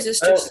purely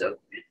resistive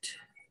circuit,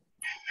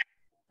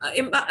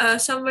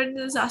 someone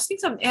is asking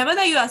something. Ahmed,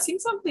 are you asking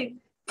something?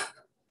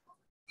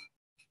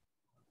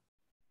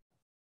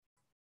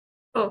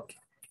 Okay,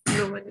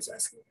 no one is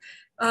asking.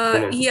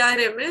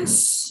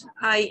 ERMS,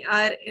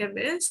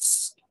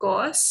 IRMS,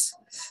 cos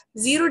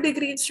 0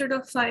 degree instead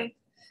of phi.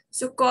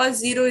 So cos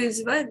 0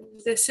 is 1.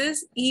 This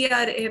is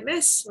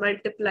ERMS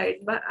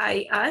multiplied by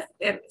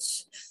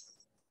IRMS.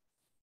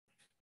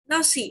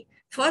 Now see,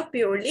 for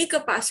purely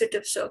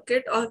capacitive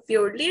circuit or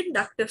purely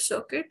inductive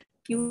circuit,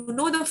 you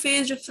know the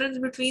phase difference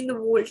between the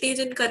voltage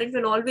and current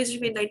will always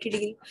remain 90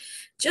 degree.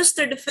 Just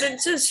the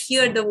difference is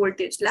here the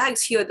voltage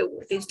lags, here the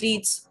voltage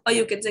leads. Or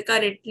you can say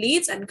current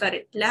leads and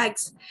current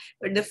lags.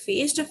 But the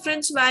phase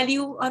difference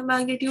value or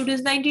magnitude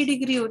is 90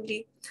 degree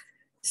only.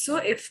 So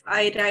if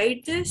I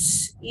write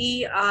this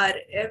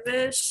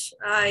ERMS,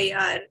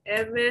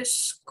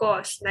 IRMS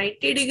cos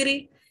 90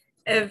 degree,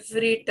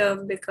 every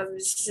term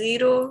becomes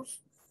 0.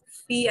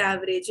 P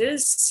average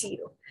is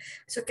 0.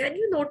 So can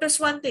you notice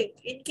one thing?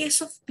 In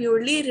case of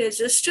purely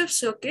resistive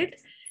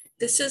circuit,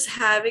 this is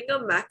having a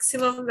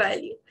maximum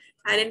value.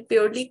 And in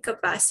purely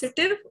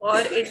capacitive or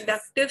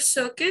inductive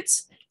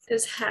circuits, it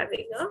is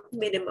having a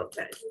minimum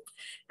value.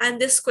 And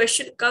this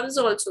question comes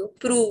also,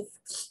 prove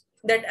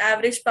that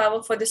average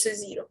power for this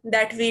is 0.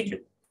 That we do,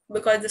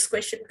 because this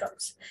question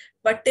comes.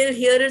 But till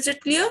here, is it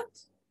clear?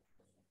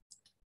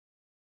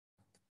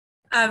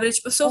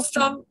 Average. So Yes,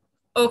 from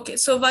Okay,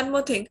 so one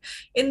more thing.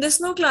 In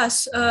this no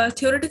class,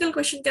 theoretical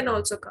question can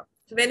also come.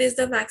 When is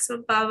the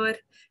maximum power?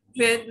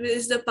 When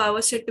is the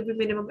power said to be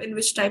minimum in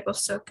which type of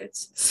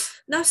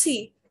circuits? Now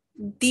see,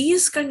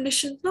 these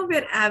conditions, no,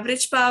 where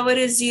average power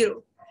is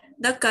zero,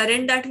 the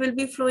current that will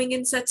be flowing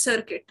in such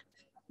circuit,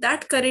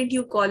 that current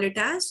you call it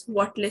as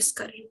wattless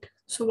current.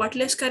 So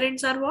wattless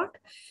currents are what?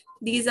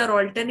 These are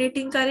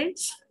alternating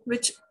currents,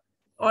 which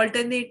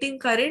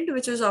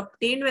is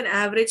obtained when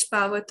average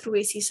power through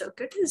AC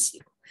circuit is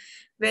zero.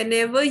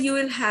 Whenever you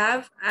will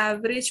have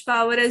average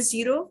power as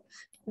zero,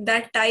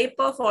 that type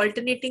of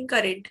alternating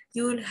current,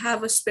 you will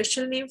have a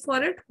special name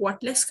for it,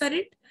 wattless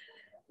current.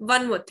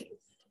 One more thing,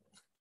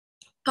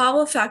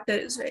 power factor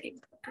is very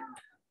important,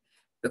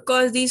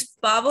 because these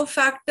power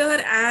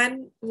factor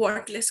and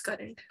wattless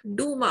current,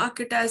 do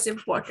mark it as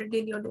important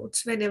in your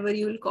notes whenever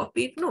you will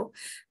copy it. No,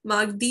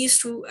 mark these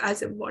two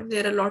as important.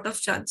 There are a lot of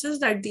chances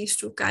that these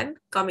two can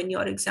come in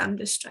your exam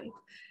this time.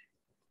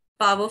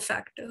 Power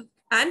factor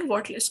and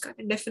wattless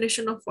current,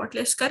 definition of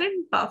wattless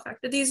current, power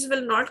factor. These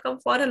will not come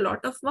for a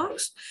lot of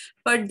marks,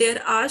 but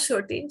there are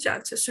certain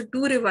chances. So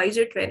do revise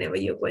it whenever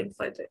you're going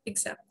for the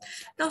exam.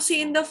 Now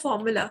see in the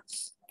formula,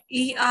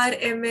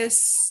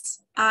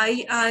 ERMS,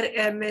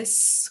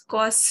 IRMS,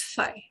 cos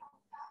phi.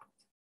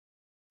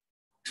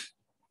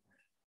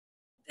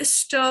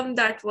 This term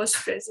that was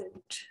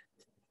present,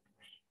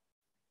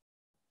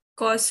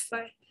 cos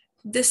phi,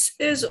 this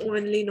is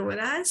only known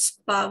as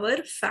power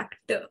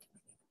factor.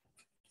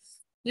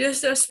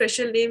 Just a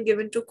special name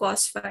given to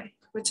cos phi,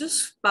 which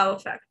is power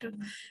factor.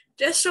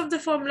 Rest of the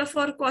formula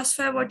for cos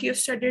phi, what you've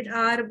studied,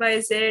 R by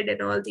Z and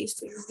all these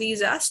things,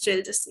 these are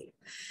still the same.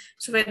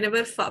 So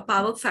whenever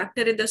power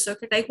factor in the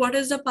circuit, like what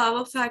is the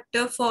power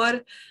factor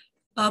for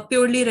a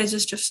purely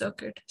resistive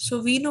circuit?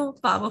 So we know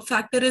power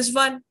factor is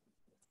 1.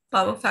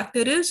 Power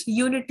factor is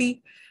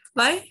unity.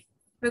 Why?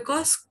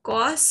 Because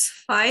cos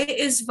phi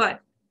is 1.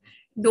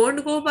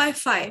 Don't go by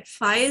phi.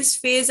 Phi is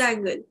phase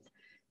angle.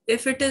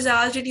 If it is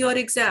asked in your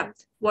exam,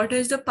 what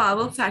is the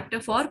power factor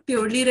for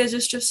purely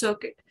resistive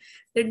circuit?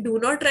 Then do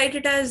not write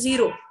it as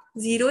 0.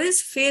 0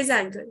 is phase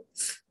angle.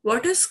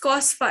 What is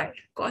cos phi?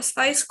 Cos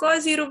phi is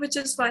cos 0, which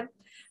is 1.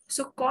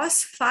 So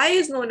cos phi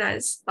is known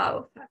as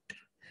power factor.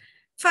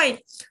 Fine.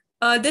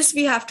 This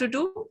we have to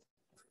do.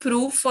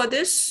 Proof for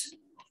this.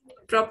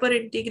 Proper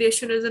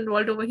integration is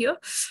involved over here.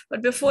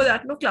 But before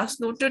that, no, class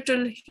noted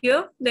till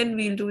here. Then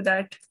we'll do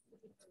that.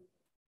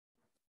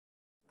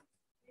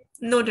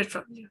 Noted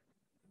from here.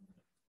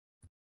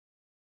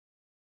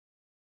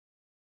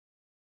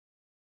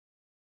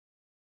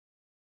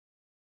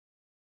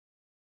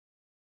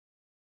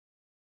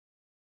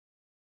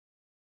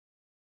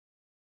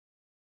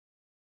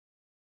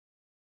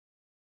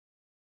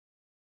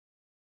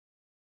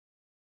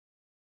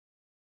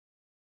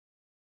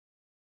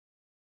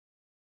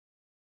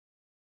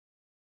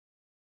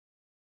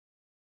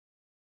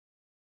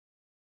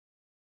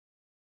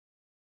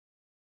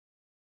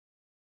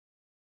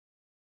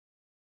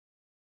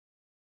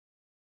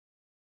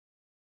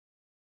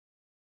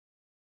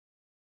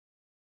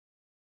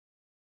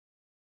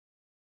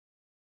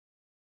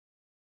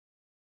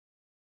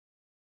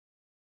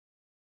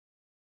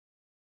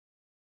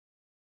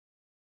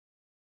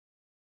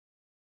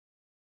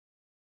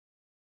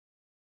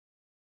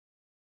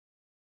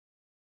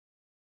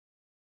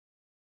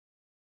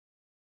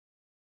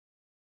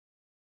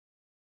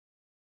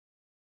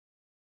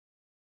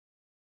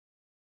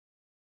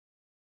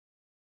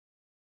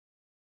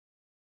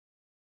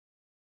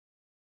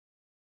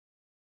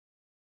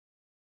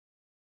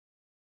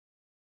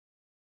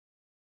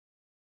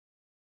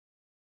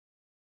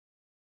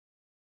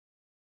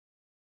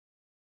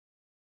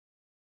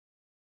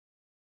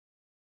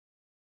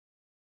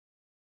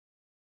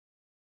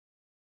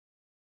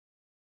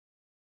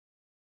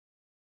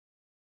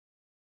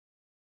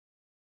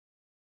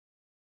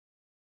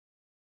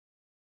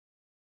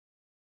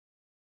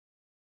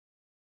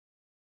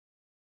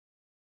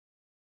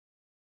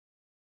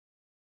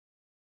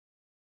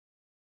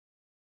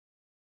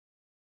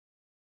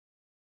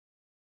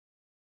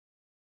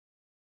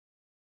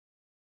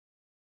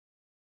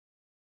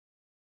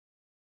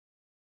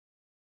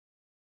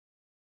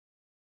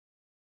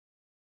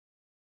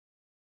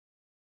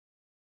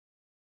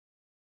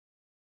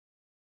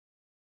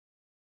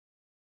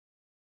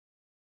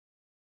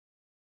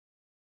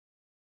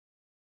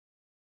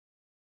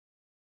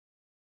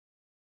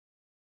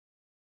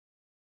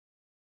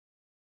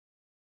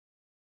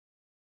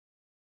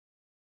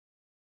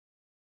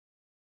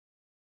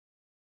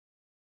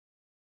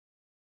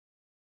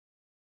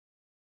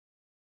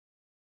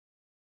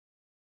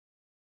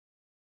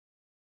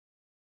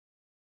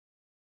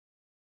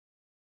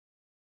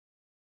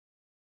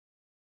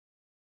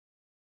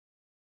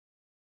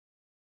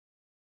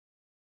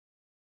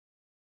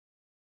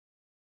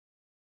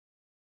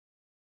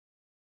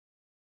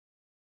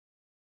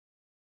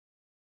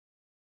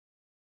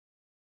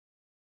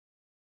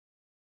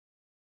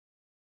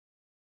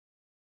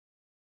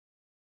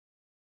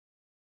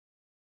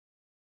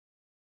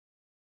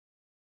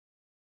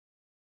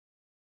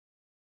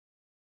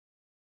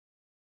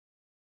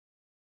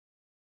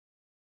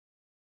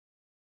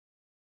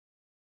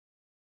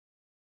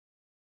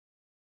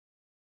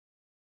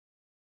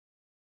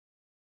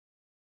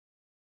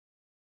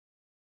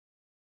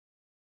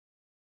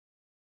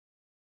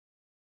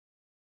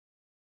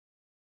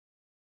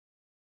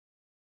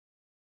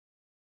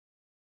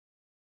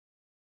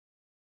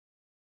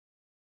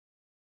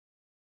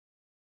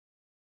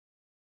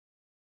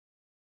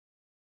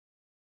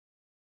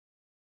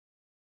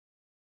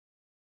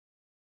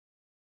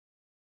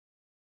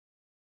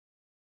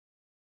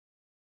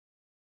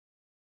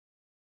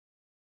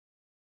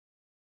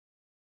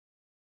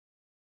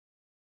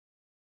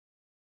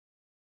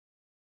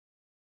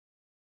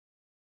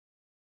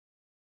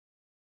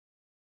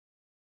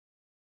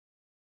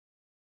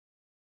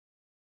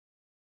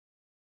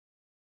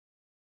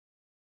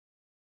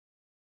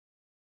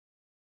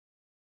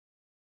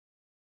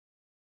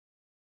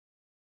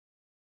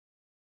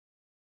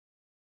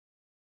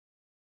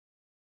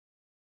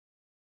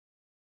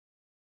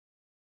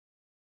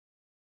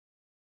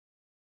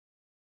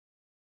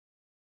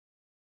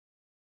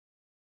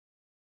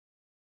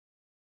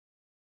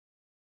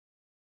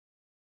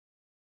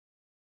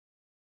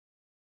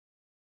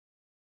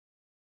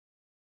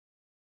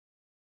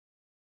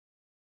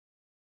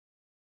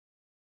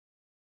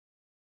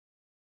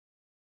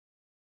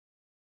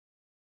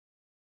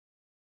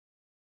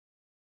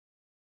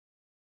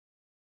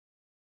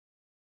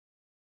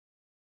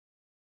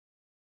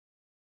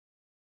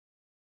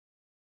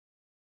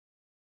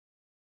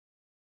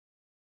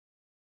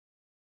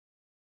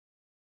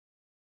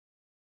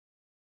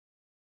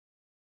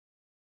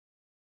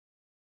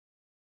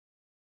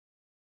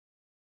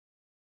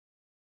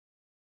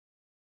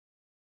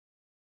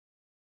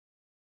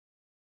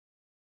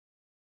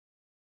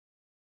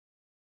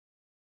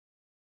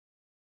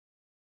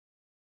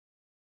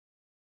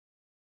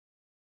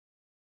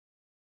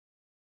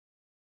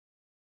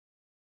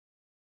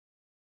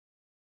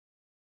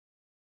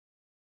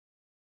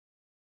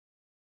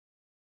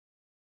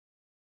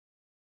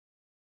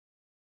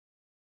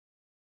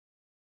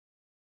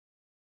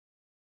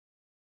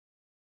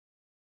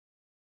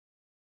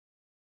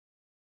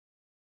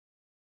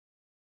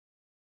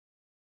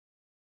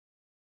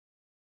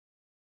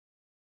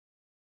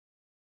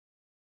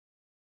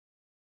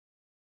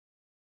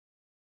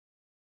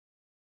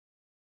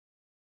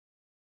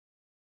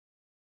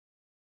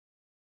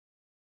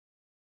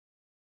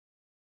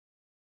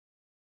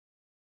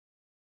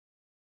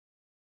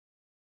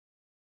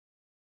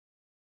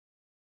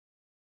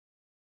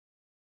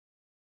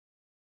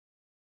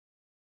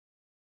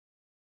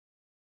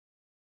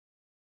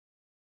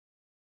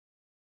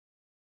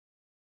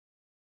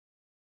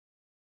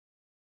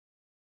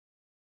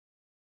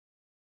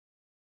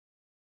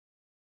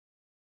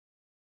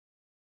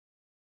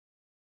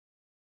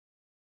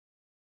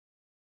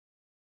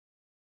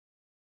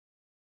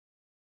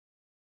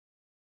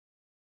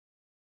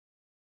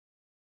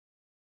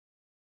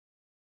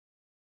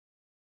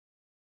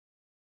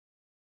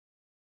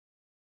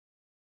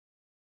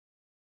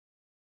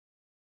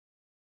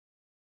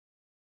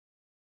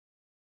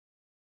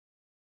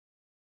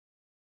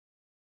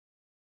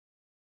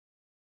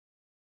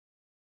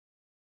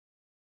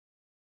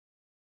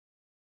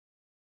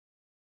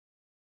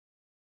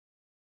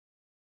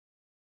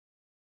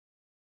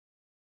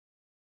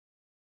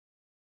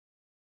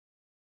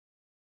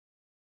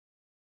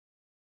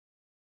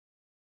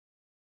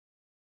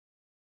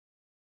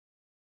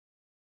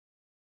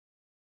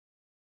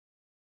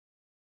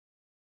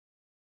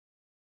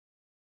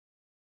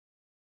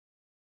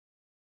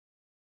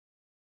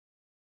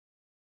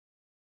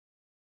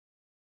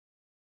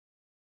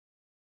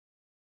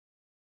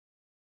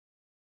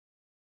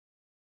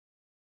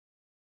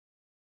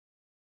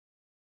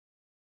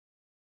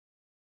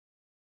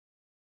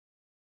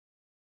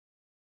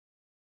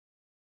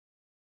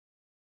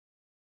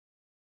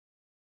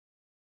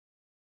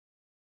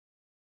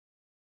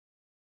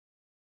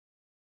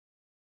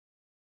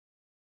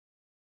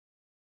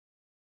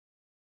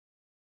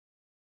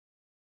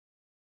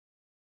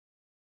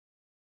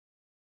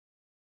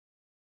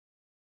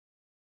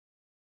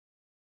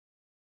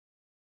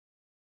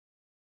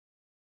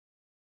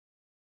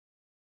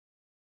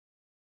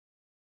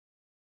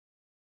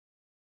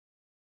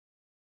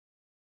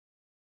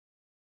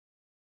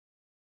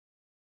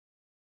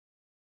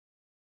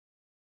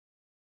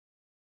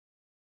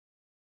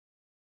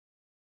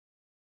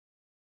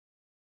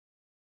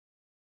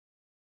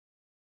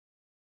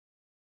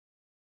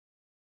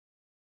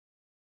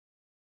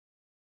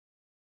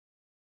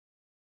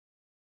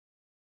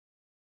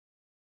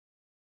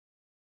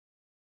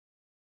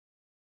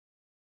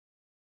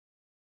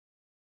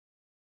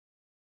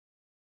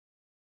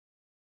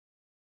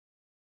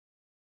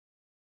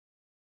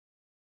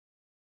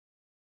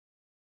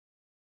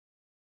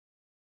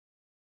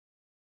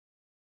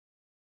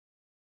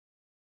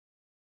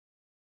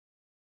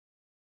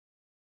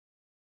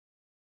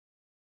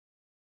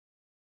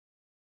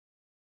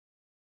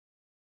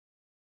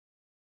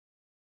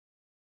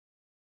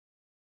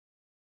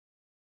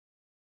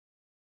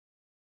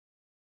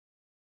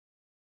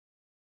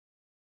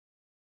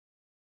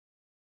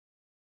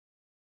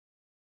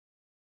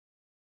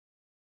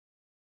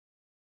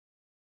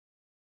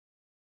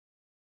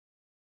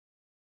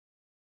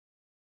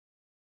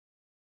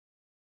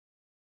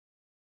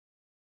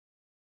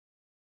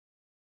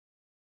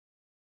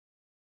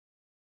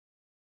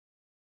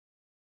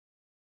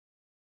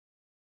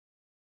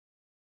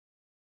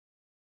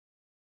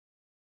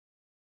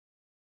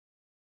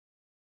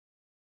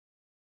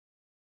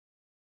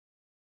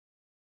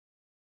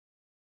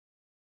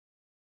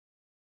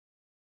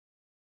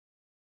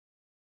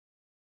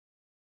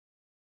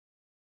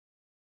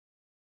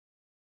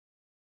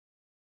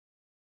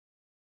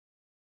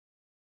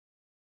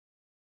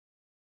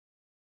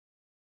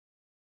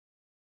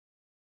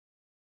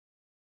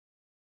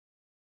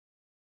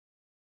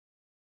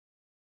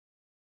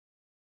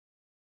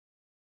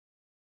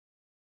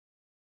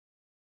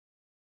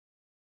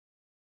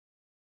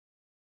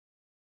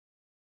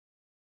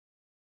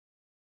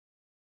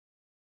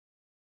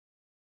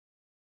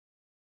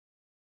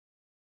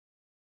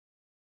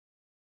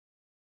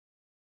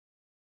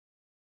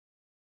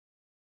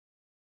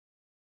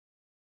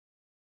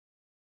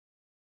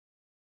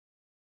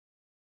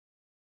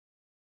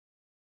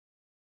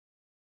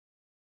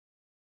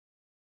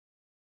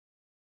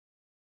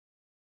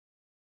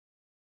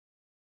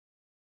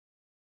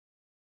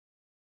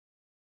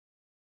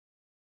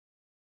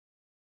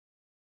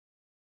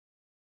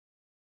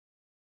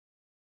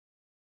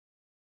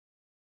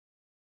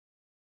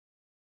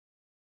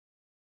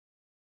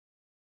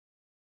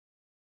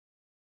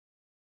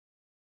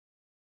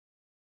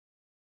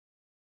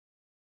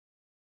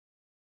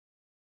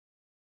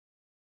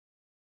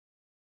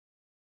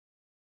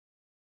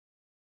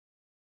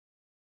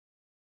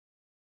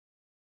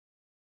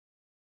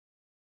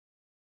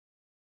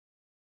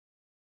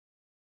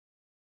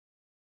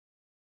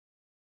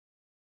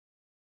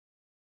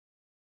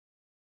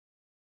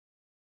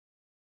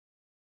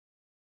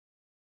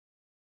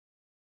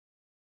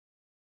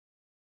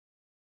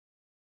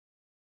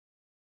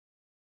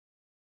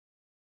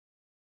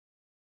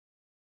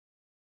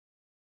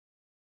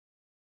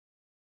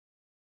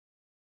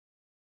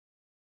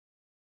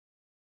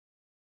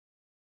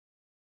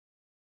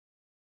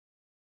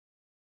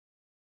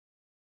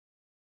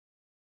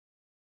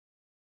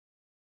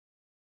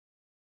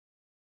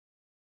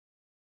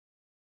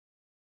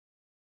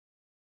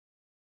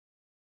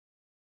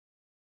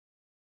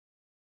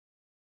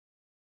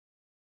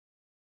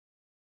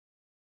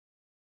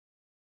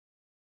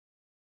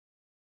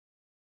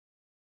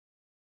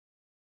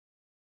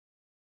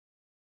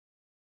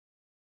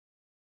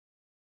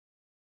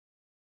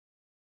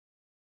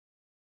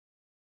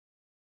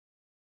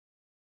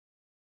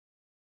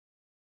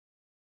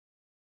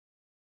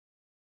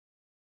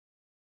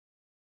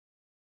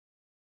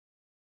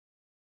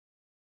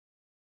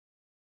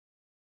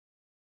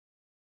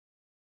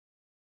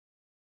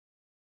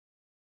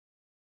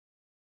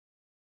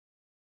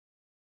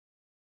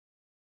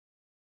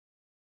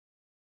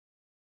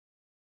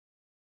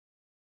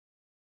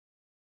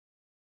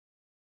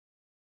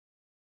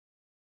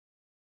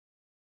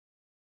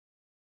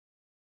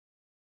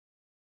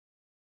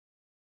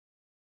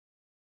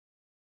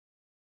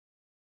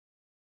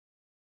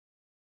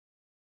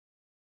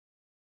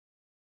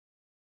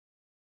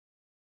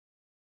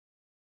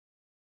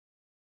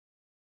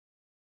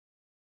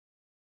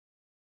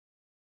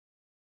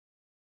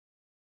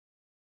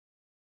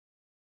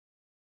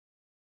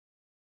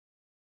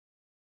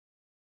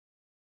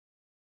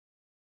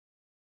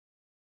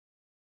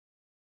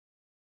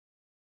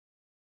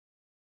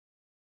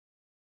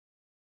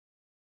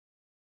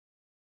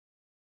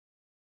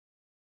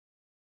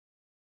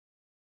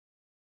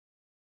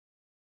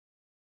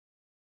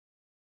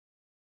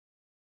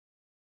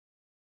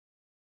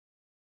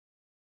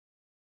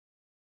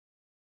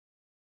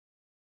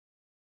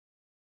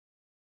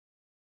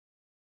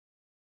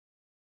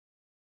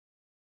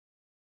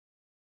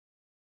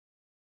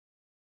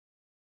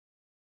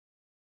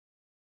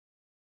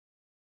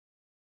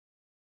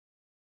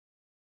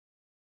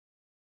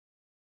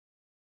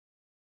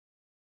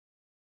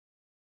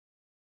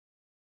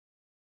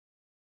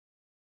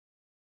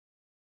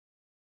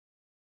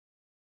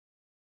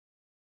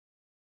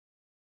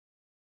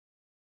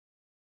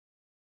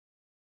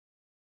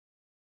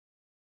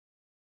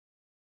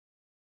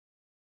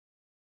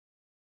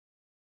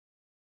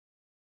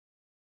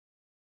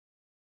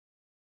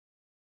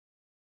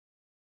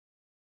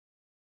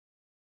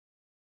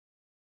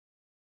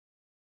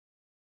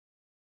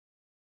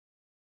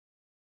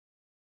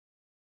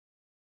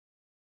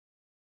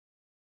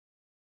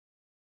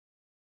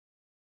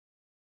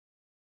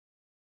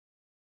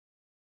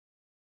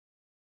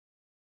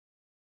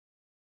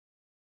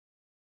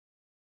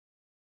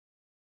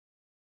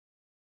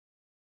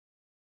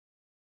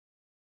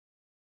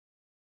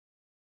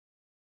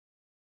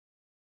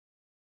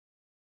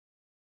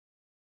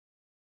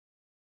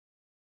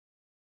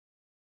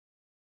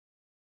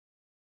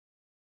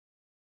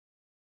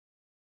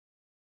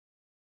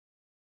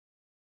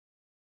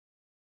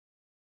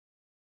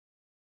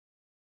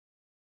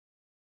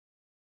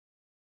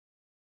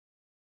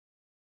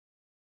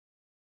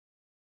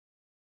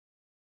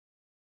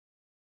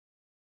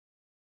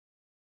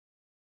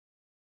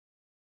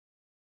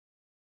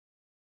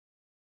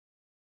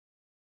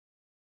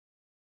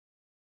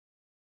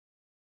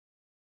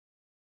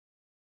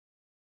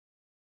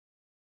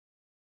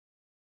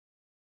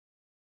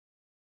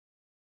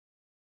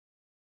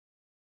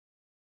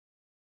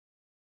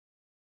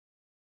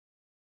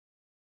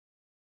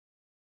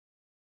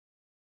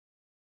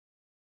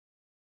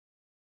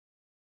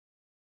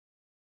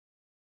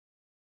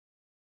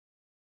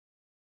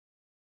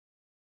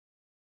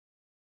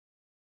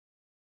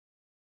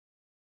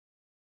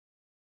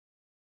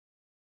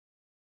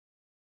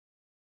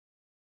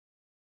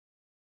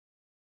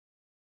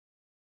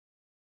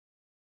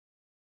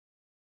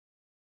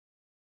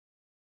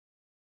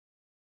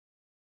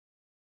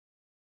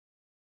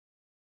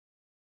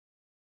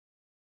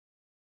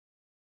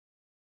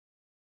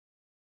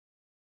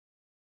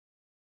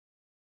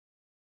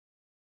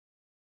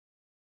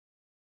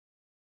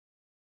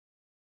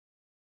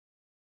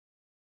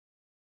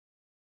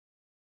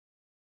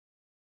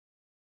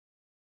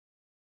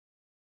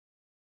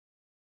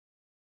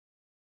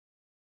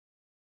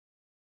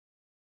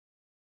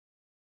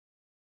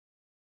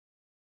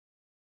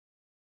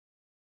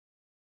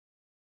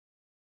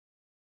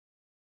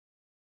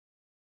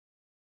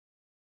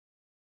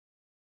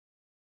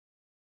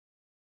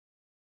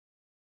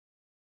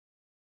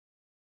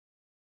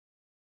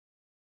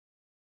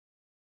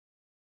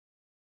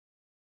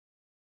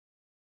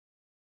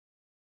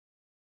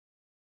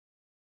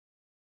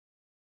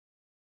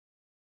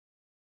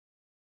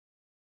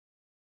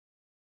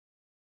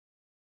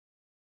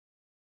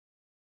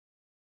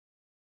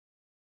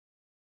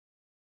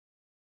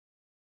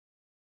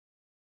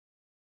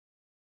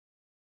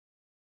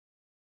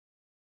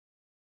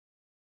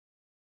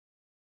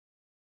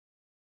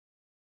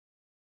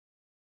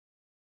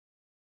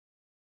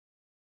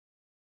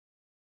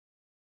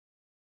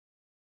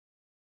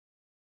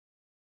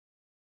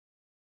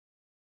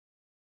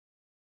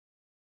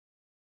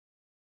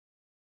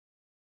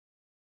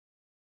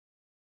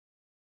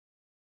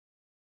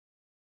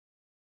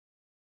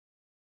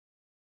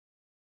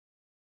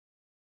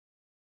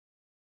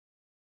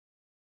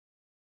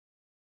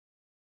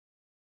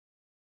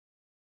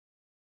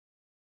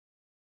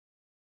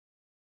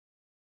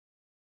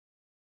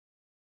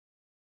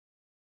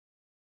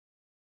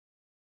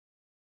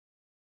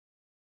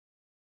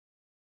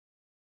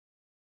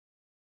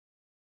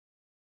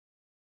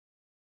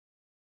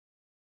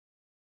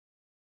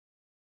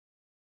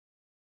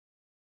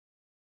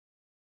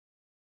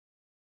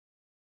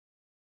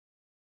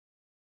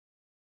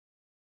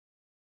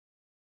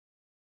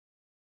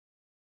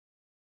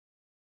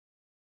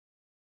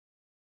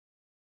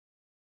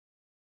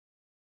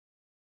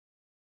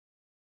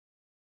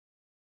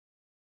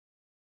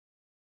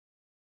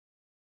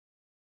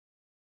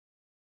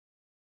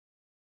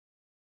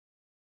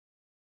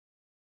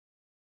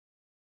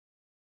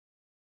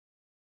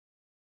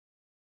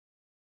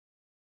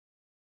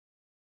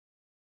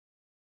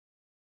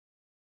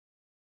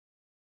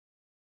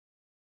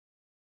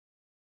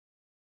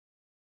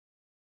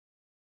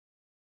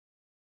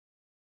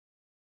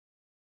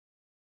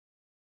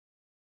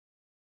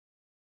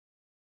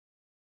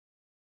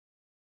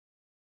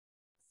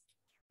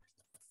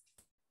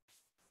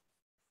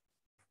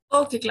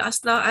 Okay,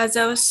 class. Now, as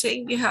I was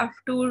saying, we have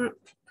to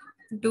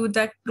do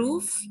that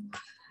proof.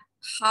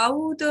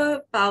 How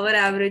the power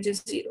average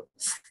is zero.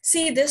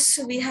 See this,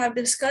 we have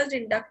discussed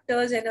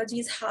inductors,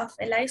 energy is half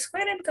Li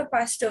square, and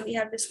capacitor, we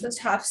have discussed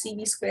half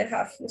CV square,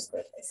 half U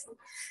square.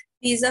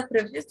 These are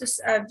privileged. This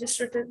I've just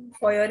written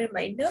for your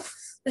reminder.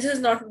 This is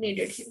not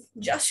needed here.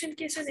 Just in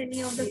case in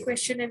any of the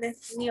question and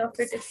any of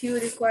it, if you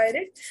require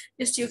it,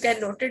 just you can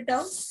note it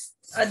down.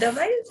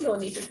 Otherwise, no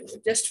need to do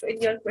it. Just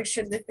in your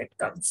question if it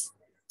comes.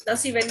 Now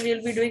see, when we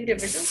will be doing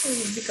revision, so we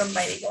will be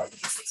combining all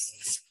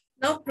these.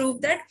 Now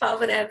prove that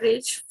power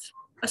average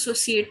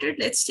associated.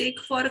 Let's take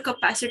for a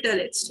capacitor,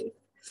 let's take.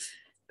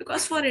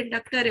 Because for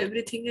inductor,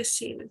 everything is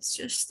same. It's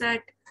just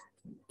that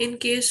in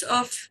case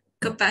of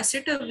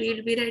capacitor,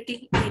 we'll be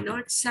writing I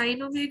naught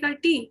sine omega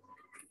t.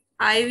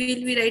 I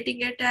will be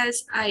writing it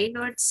as I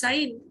naught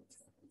sine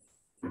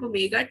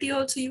omega t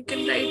also you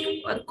can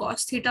write, or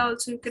cos theta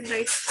also you can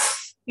write.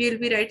 We'll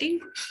be writing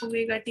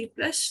omega t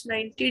plus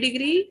 90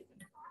 degree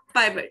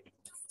pi by 2.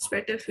 It's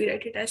better if we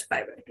write it as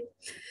pi by 2.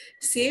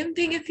 Same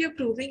thing if you're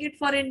proving it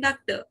for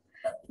inductor.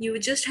 You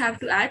just have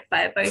to add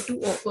pi by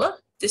 2 over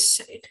this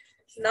side.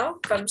 Now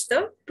comes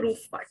the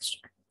proof part.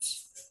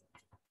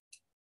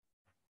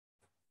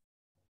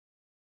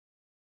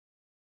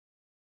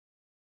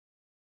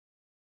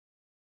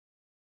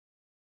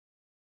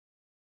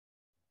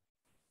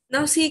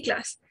 Now see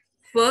class,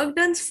 work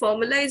done's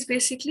formula is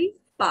basically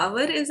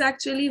power is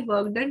actually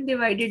work done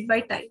divided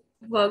by time,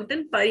 work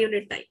done per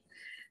unit time.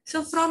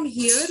 So from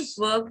here,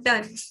 work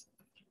done,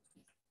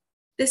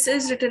 this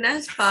is written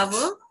as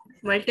power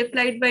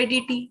multiplied by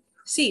dt.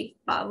 See,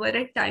 power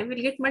and time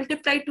will get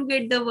multiplied to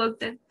get the work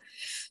done.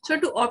 So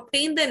to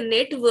obtain the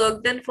net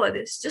work done for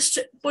this, just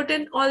put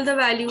in all the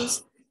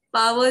values,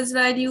 power's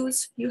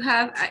values, you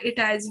have it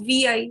as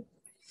VI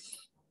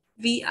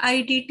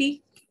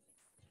dt.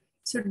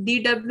 So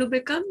dW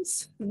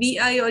becomes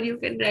VI, or you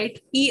can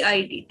write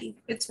EI dt.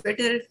 It's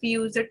better if we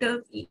use the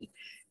term E,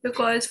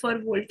 because for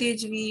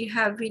voltage we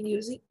have been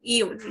using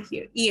E only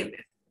here,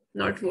 EMF,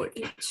 not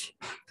voltage,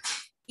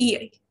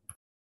 EI.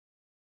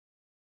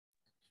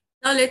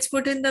 Now let's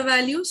put in the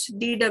values,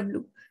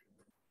 dW.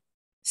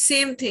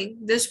 Same thing,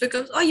 this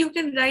becomes, or you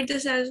can write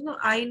this as no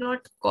I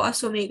naught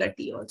cos omega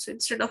t also,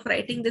 instead of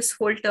writing this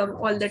whole term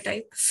all the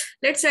time.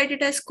 Let's write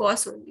it as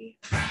cos only.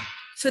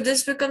 So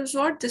this becomes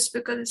what? This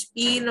becomes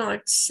E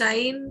naught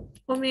sine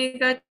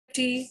omega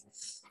t,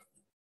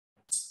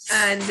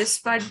 and this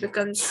part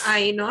becomes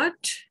I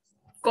naught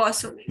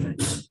cos omega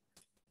t.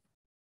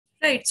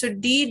 Right, so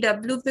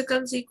dW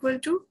becomes equal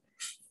to,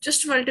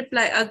 just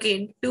multiply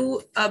again,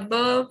 2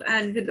 above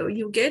and below,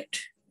 you get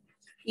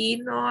E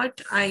naught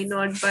I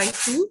naught by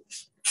 2.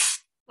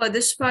 For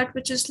this part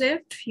which is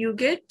left, you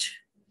get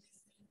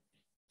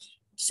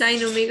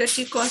sine omega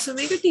t cos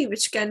omega t,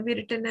 which can be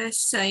written as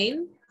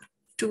sine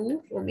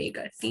 2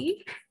 omega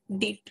t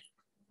dt.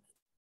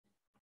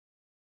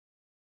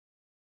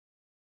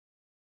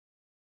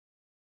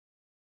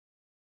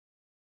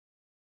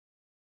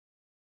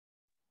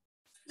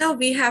 Now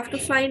we have to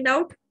find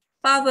out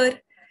power.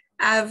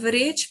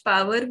 Average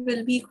power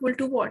will be equal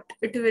to what?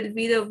 It will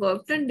be the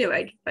work done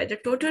divided by the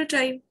total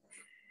time.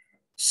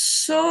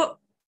 So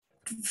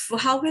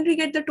how will we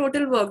get the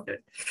total work done?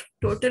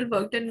 Total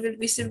work done will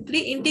be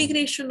simply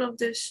integration of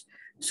this.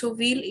 So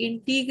we'll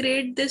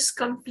integrate this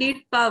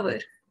complete power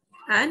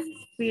and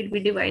we'll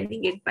be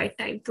dividing it by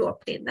time to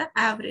obtain the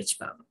average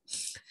power.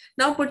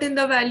 Now put in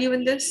the value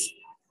in this.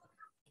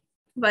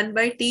 1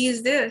 by t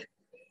is there,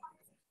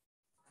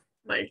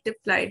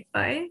 multiplied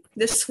by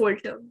this whole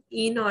term,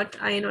 E naught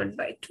I naught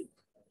by 2.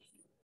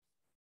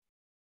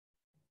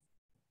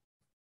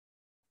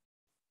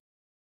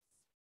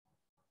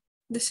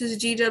 This is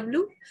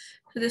GW.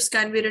 So this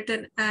can be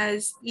written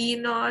as E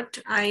naught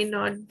I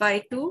naught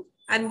by 2.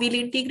 And we'll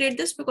integrate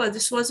this because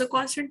this was a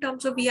constant term,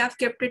 so we have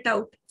kept it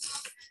out.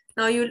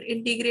 Now you'll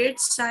integrate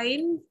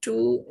sine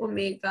 2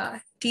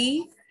 omega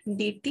t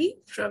dt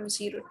from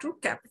 0 to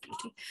capital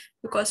T,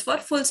 because for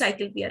full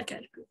cycle we are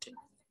calculating.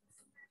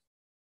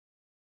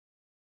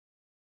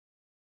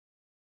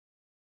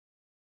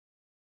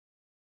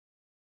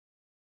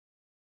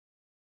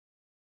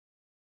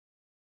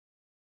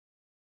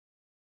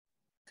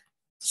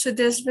 So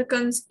this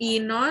becomes E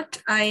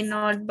naught I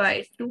naught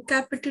by 2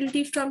 capital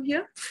T from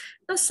here.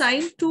 Now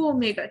sine 2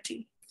 omega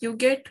t, you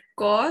get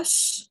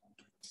cos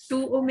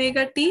 2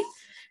 omega t,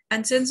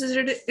 and since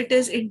it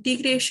is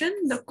integration,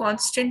 the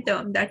constant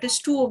term, that is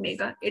 2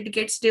 omega, it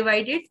gets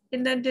divided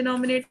in the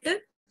denominator.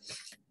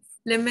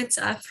 Limits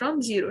are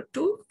from 0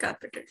 to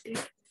capital T.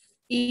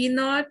 E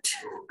naught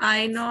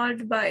I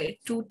naught by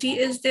 2t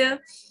is there.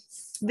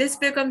 This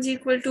becomes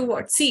equal to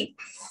what? See,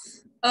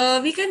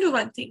 we can do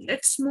one thing.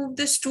 Let's move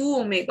this 2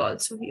 omega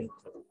also here.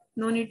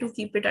 No need to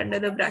keep it under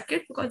the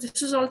bracket because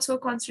this is also a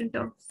constant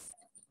term.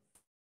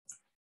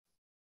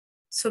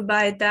 So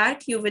by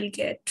that you will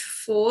get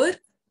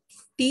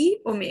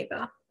 4t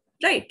omega,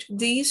 right?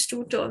 These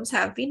two terms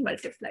have been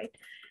multiplied.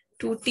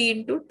 2t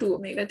into 2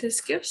 omega. This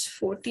gives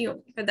 4t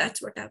omega.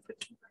 That's what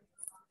happened.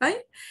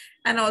 Fine.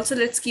 And also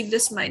let's keep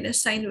this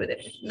minus sign with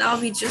it. Now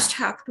we just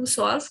have to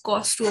solve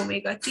cos to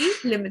omega t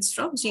limits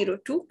from 0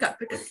 to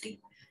capital T.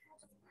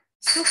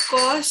 So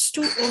cos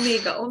to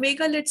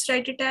omega, let's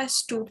write it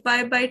as 2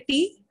 pi by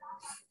t,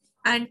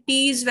 and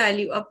t's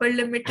value, upper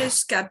limit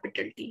is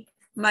capital T,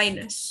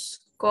 minus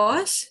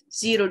cos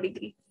 0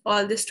 degree.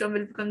 All this term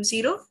will become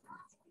 0.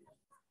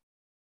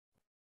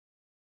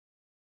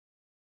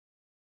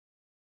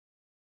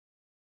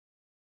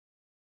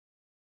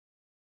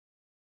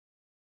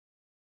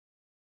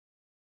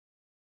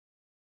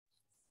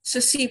 So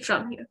see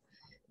from here,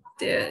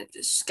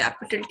 this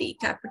capital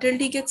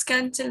T gets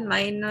cancelled,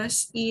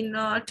 minus E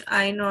naught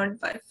I naught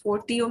by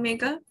 40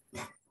 omega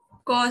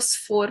cos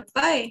 4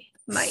 pi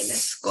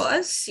minus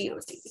cos 0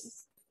 degree,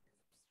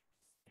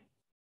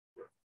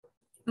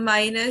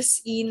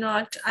 minus E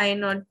naught I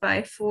naught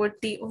by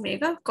 40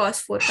 omega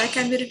cos 4 pi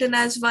can be written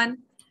as 1,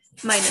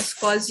 minus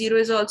cos 0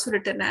 is also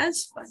written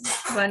as 1.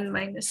 1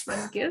 minus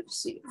 1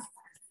 gives 0.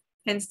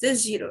 Hence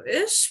this 0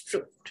 is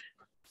proved.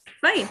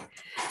 Fine.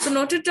 So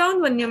note it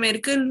down. One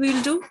numerical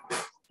we'll do.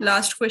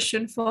 Last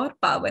question for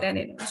power and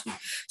energy.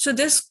 So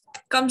this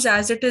comes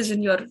as it is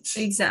in your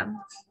exam.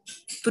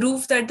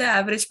 Prove that the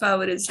average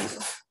power is 0.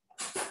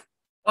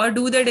 Or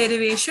do the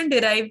derivation,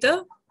 derive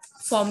the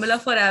formula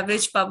for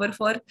average power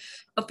for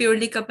a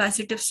purely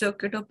capacitive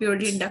circuit or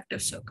purely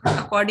inductive circuit.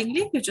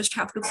 Accordingly, you just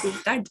have to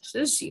prove that this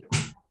is 0.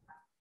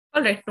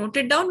 All right, note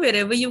it down.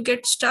 Wherever you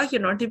get stuck,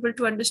 you're not able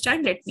to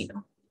understand, let me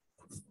know.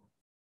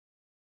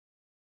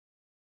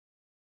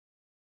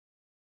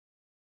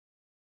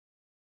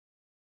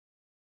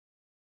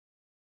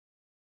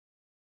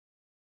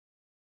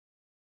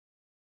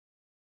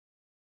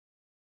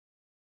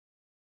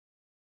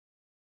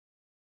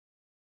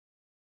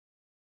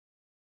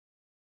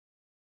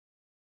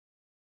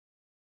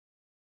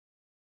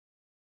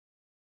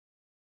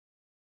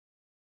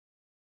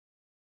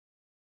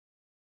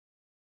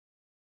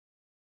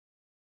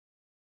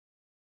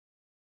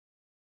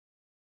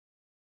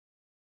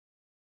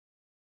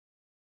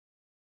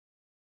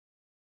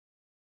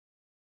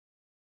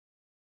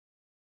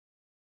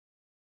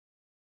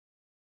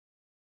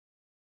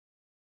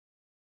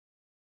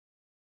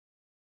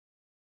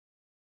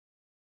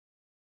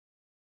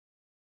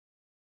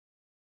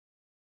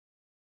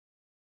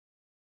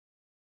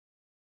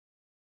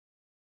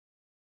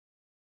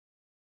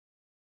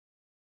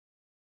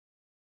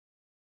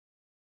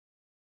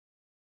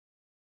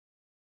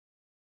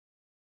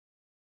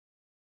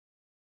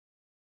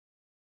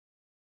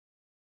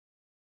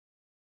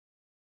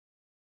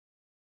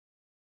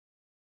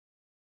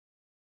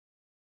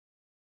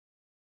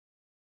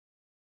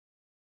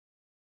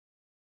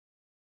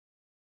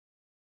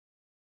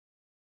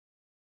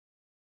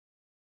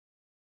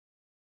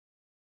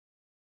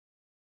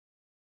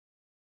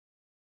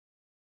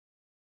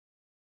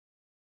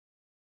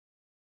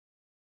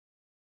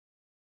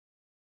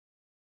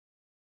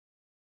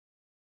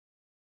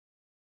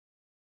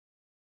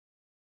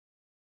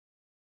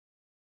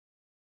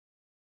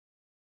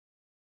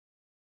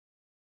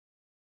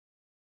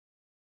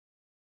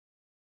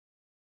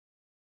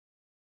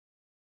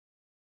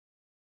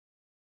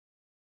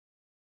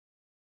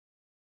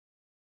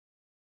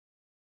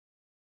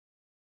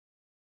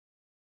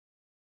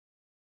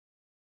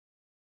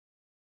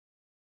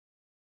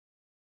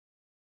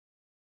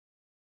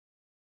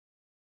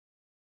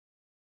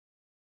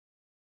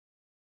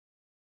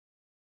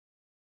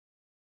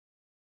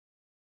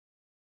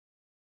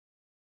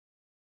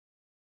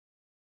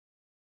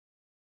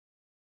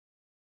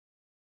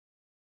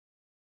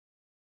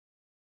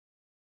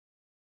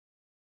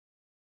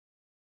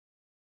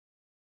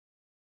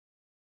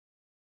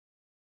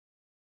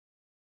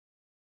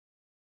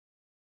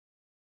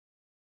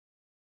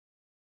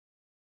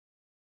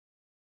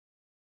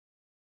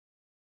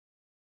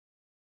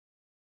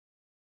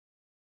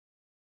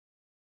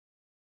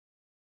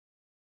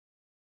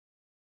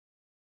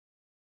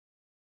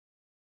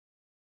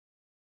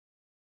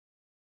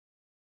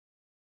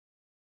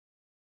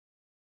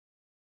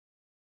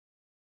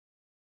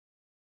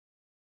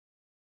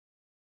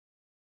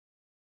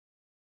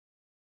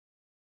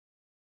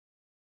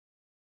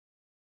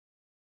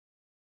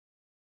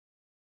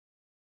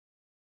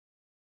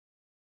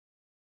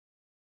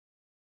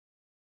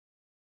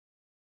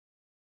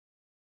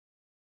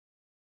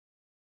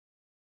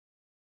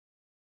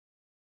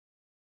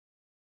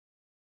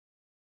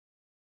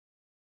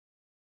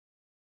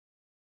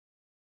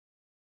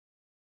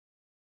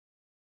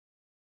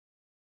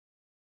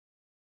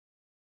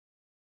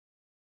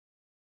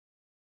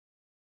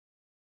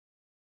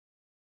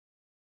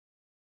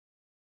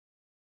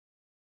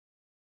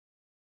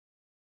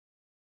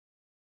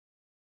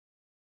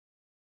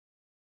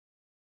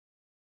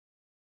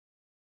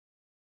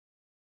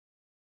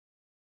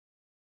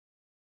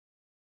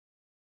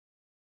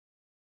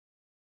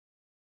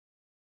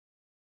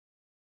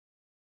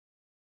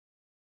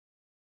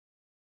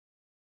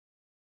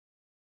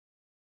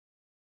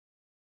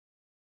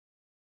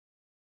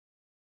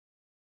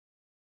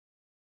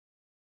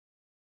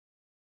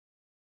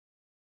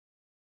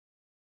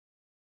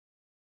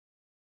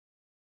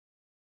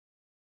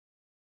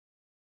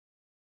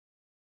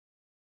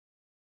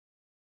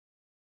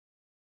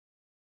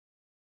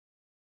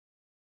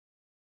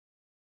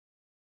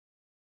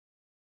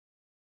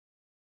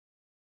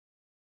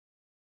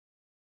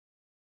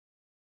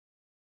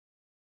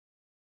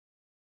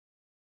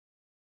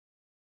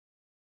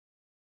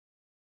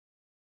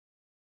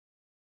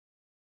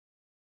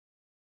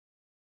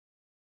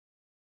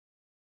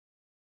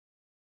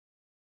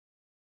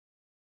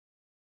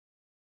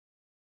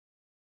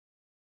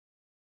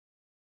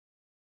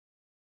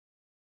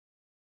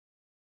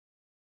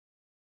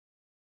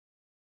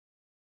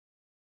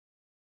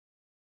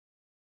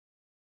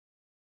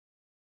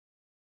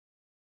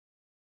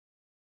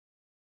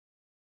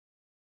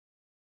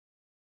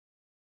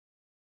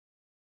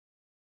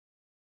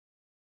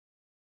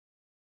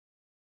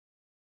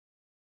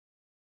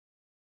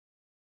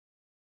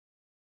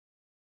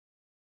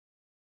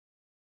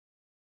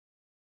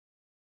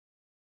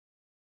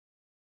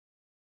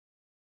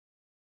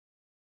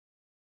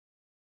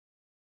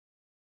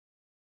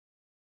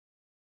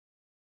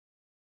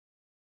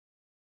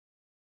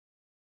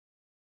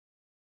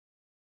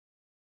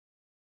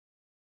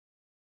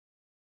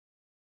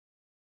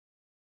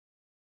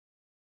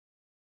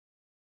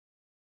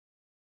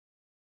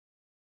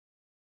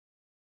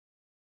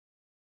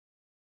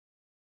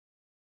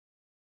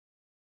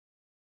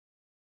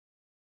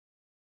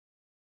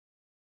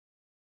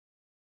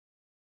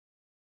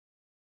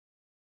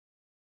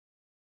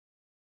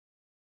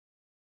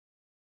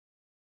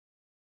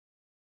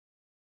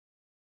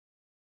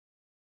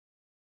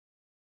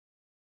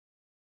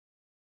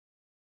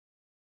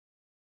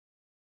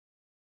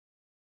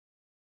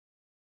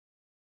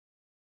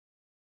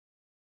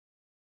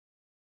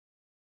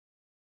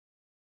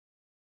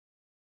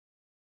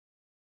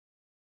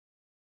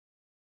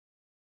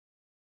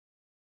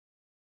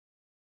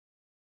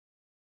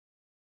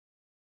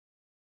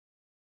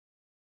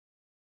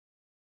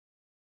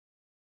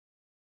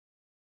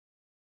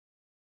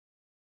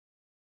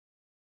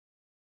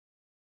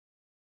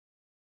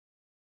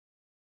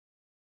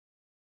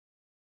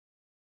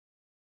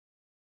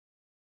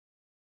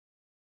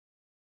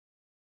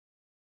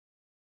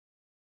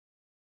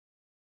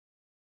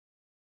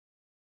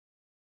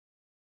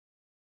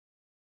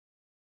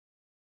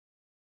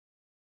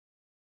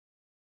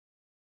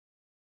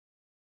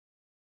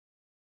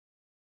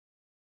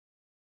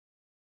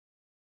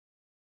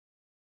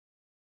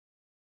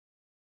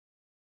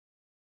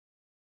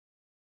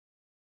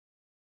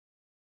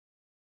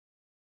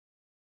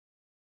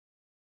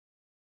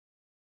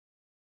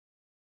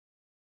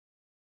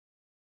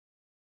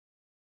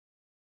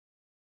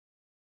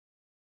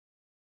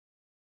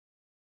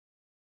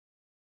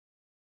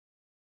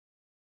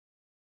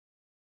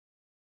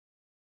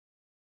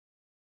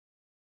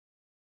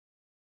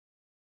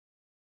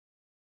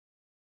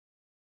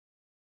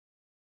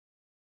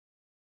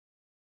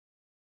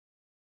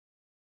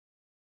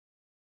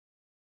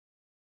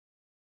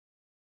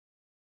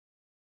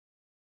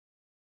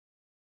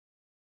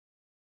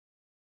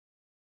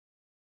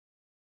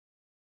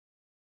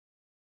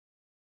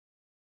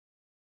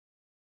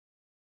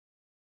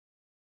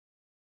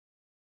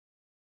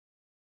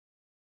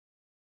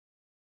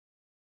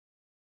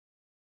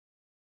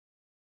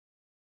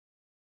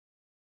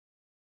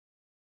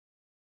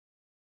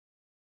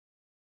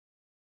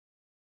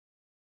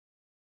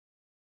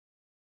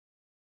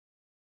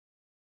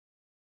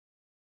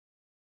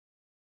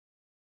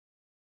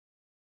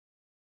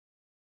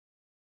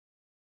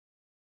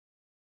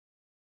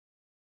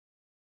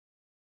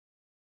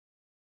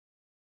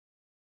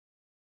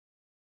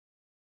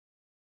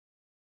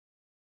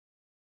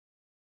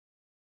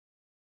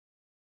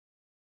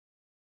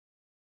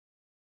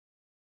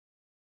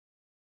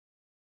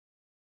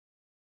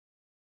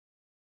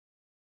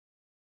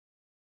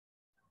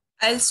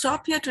 I'll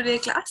stop here today,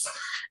 class.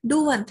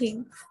 Do one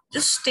thing.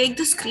 Just take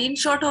the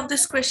screenshot of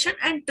this question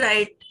and try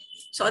it.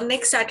 So on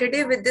next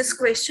Saturday with this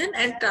question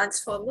and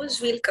transformers,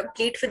 we'll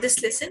complete with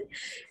this lesson.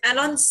 And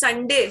on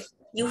Sunday,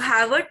 you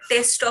have a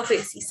test of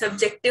AC,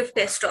 subjective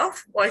test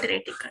of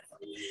alternating current.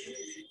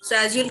 So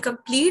as you'll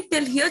complete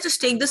till here,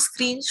 just take the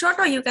screenshot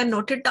or you can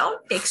note it down,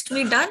 text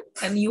me done,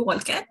 and you all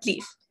can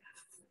leave.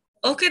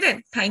 Okay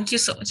then. Thank you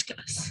so much,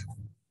 class.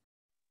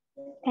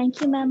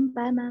 Thank you, ma'am.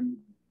 Bye, ma'am.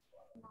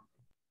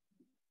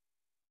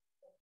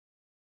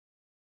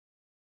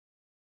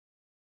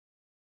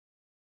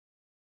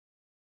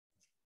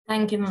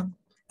 Thank you, ma'am.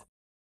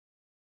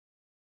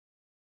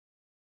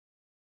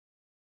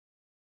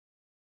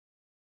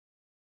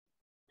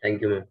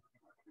 Thank you, ma'am.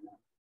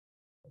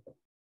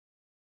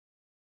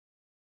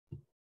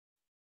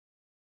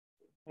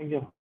 Thank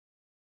you.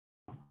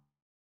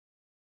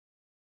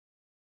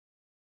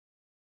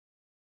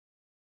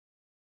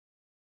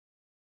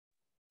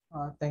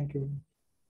 Thank you.